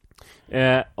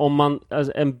 Om man,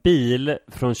 alltså en bil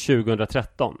från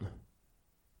 2013.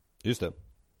 Just det.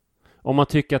 Om man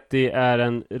tycker att det är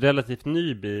en relativt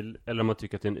ny bil eller om man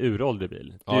tycker att det är en uråldrig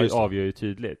bil. Det avgör ju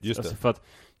tydligt. Just det. Alltså för att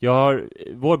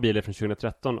vår bil är från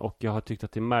 2013 och jag har tyckt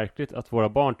att det är märkligt att våra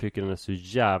barn tycker den är så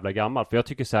jävla gammal. För jag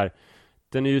tycker så här,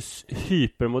 den är ju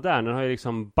hypermodern. Den har ju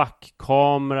liksom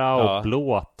backkamera och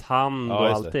blåtand och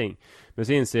allting. Men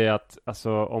så inser jag att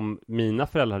alltså, om mina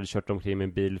föräldrar hade kört omkring med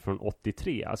en bil från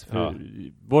 83, alltså för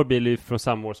vår bil är från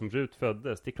samma år som Rut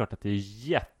föddes. Det är klart att det är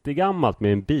jättegammalt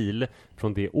med en bil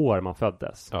från det år man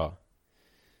föddes. Ja.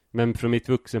 Men från mitt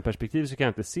vuxenperspektiv så kan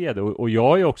jag inte se det. Och jag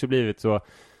har ju också blivit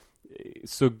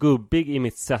så gubbig i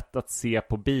mitt sätt att se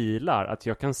på bilar att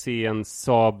jag kan se en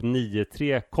Saab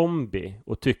 9-3 kombi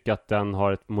och tycka att den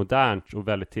har ett modernt och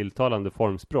väldigt tilltalande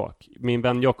formspråk. Min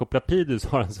vän Jakob Lapidus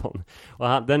har en sån,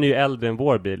 och den är ju äldre än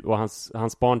vår bil, och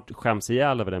hans barn skäms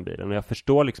ihjäl över den bilen, och jag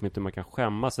förstår liksom inte hur man kan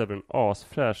skämmas över en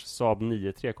asfräsch Saab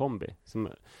 9-3 kombi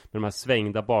med de här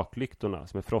svängda baklyktorna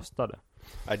som är frostade.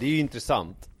 Ja, det är ju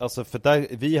intressant. Alltså för där,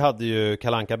 vi hade ju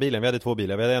Kalle Anka-bilen, vi hade 2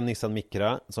 bilar. Vi hade en Nissan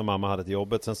Micra som mamma hade till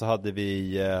jobbet. Sen så hade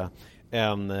vi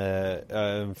en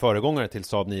föregångare till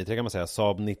Saab 9-3 kan man säga,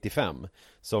 Saab 95,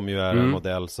 som ju är en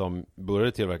modell som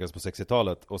började tillverkas på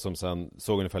 60-talet och som sen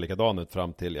såg ungefär likadan ut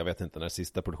fram till, jag vet inte när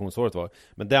sista produktionsåret var.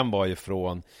 Men den var ju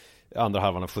från andra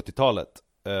halvan av 70-talet.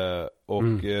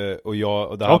 Och jag,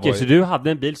 och det här Okej, var så du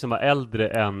hade en bil som var äldre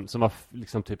än, som var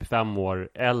liksom typ 5 år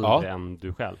äldre än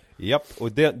du själv. Japp,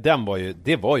 och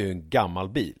det var ju en gammal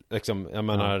bil liksom, jag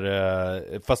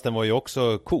menar, fast den var ju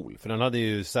också cool, för den hade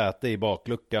ju säte i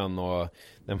bakluckan och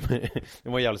den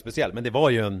var jävligt speciell, men det var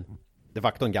ju de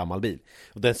facto en gammal bil.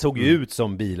 Och den såg ju ut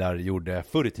som bilar gjorde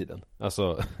förr i tiden.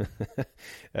 Alltså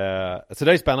så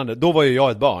det är spännande. Då var ju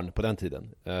jag ett barn på den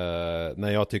tiden,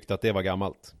 när jag tyckte att det var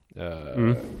gammalt.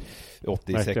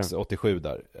 86, 87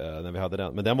 där, när vi hade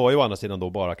den. Men den var ju å andra sidan då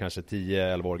bara kanske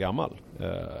 10-11 år gammal,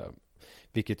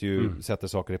 vilket ju sätter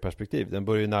saker i perspektiv. Den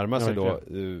börjar ju närma sig då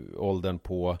åldern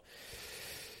på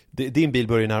din bil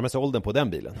börjar ju närma sig åldern på den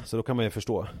bilen. Så då kan man ju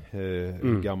förstå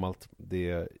hur gammalt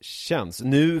det känns.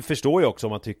 Nu förstår jag också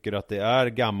om man tycker att det är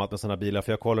gammalt med sådana bilar.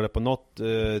 För jag kollade på något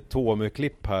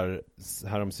Tommy-klipp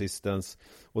häromsistens.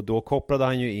 Och då kopplade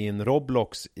han ju in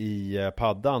Roblox i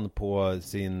paddan på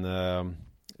sin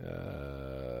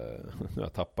jag har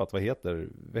tappat, vad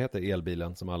heter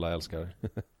elbilen som alla älskar?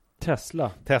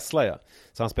 Tesla, ja.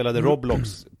 Så han spelade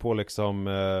Roblox på liksom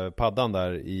paddan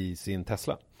där i sin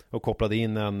Tesla och kopplade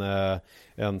in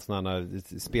en sån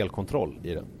här spelkontroll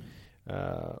i den.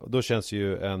 Och då känns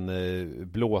ju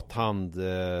en blåtand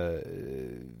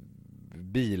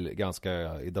bil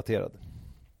ganska daterad.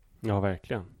 Ja,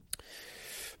 verkligen.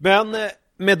 Men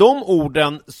med de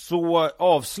orden så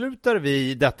avslutar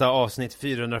vi detta avsnitt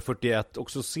 441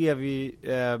 och så ser vi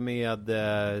med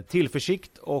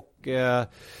tillförsikt och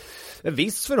en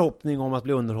viss förhoppning om att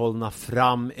bli underhållna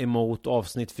fram emot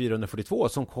avsnitt 442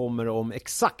 som kommer om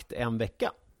exakt en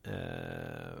vecka.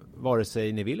 Vare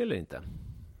sig ni vill eller inte.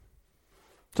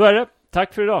 Så är det.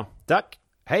 Tack för idag. Tack.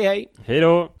 Hej hej. Hej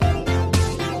då.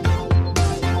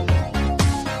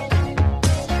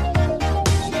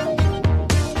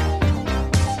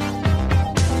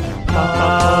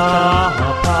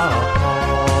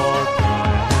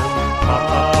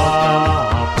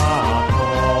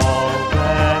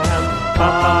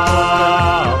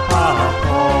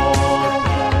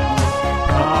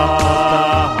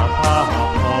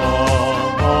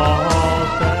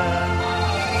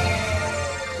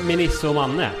 Nisse och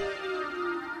Manne.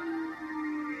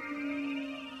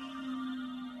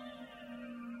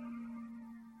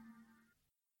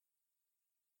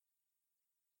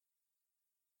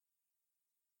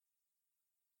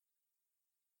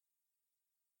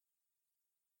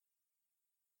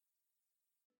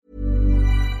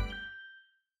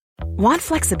 Want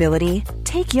flexibility?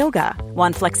 Take yoga.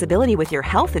 Want flexibility with your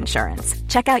health insurance?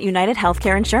 Check out United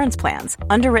Healthcare Insurance Plans.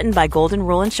 Underwritten by Golden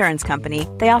Rule Insurance Company,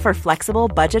 they offer flexible,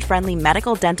 budget-friendly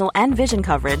medical, dental, and vision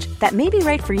coverage that may be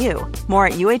right for you. More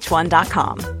at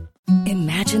uh1.com.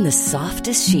 Imagine the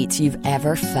softest sheets you've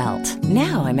ever felt.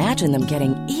 Now imagine them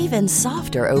getting even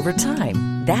softer over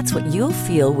time. That's what you'll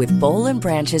feel with Boll &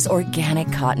 Branch's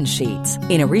organic cotton sheets.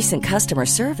 In a recent customer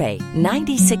survey,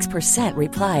 96%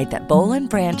 replied that Boll &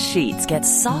 Branch sheets get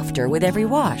softer with every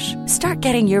wash. Start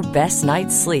getting your best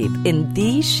night's sleep in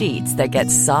these sheets that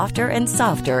get softer and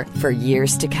softer for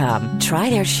years to come. Try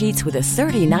their sheets with a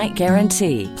 30-night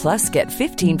guarantee. Plus, get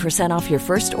 15% off your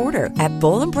first order at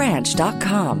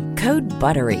BollandBranch.com. Code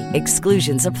BUTTERY.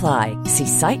 Exclusions apply. See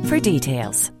site for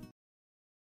details.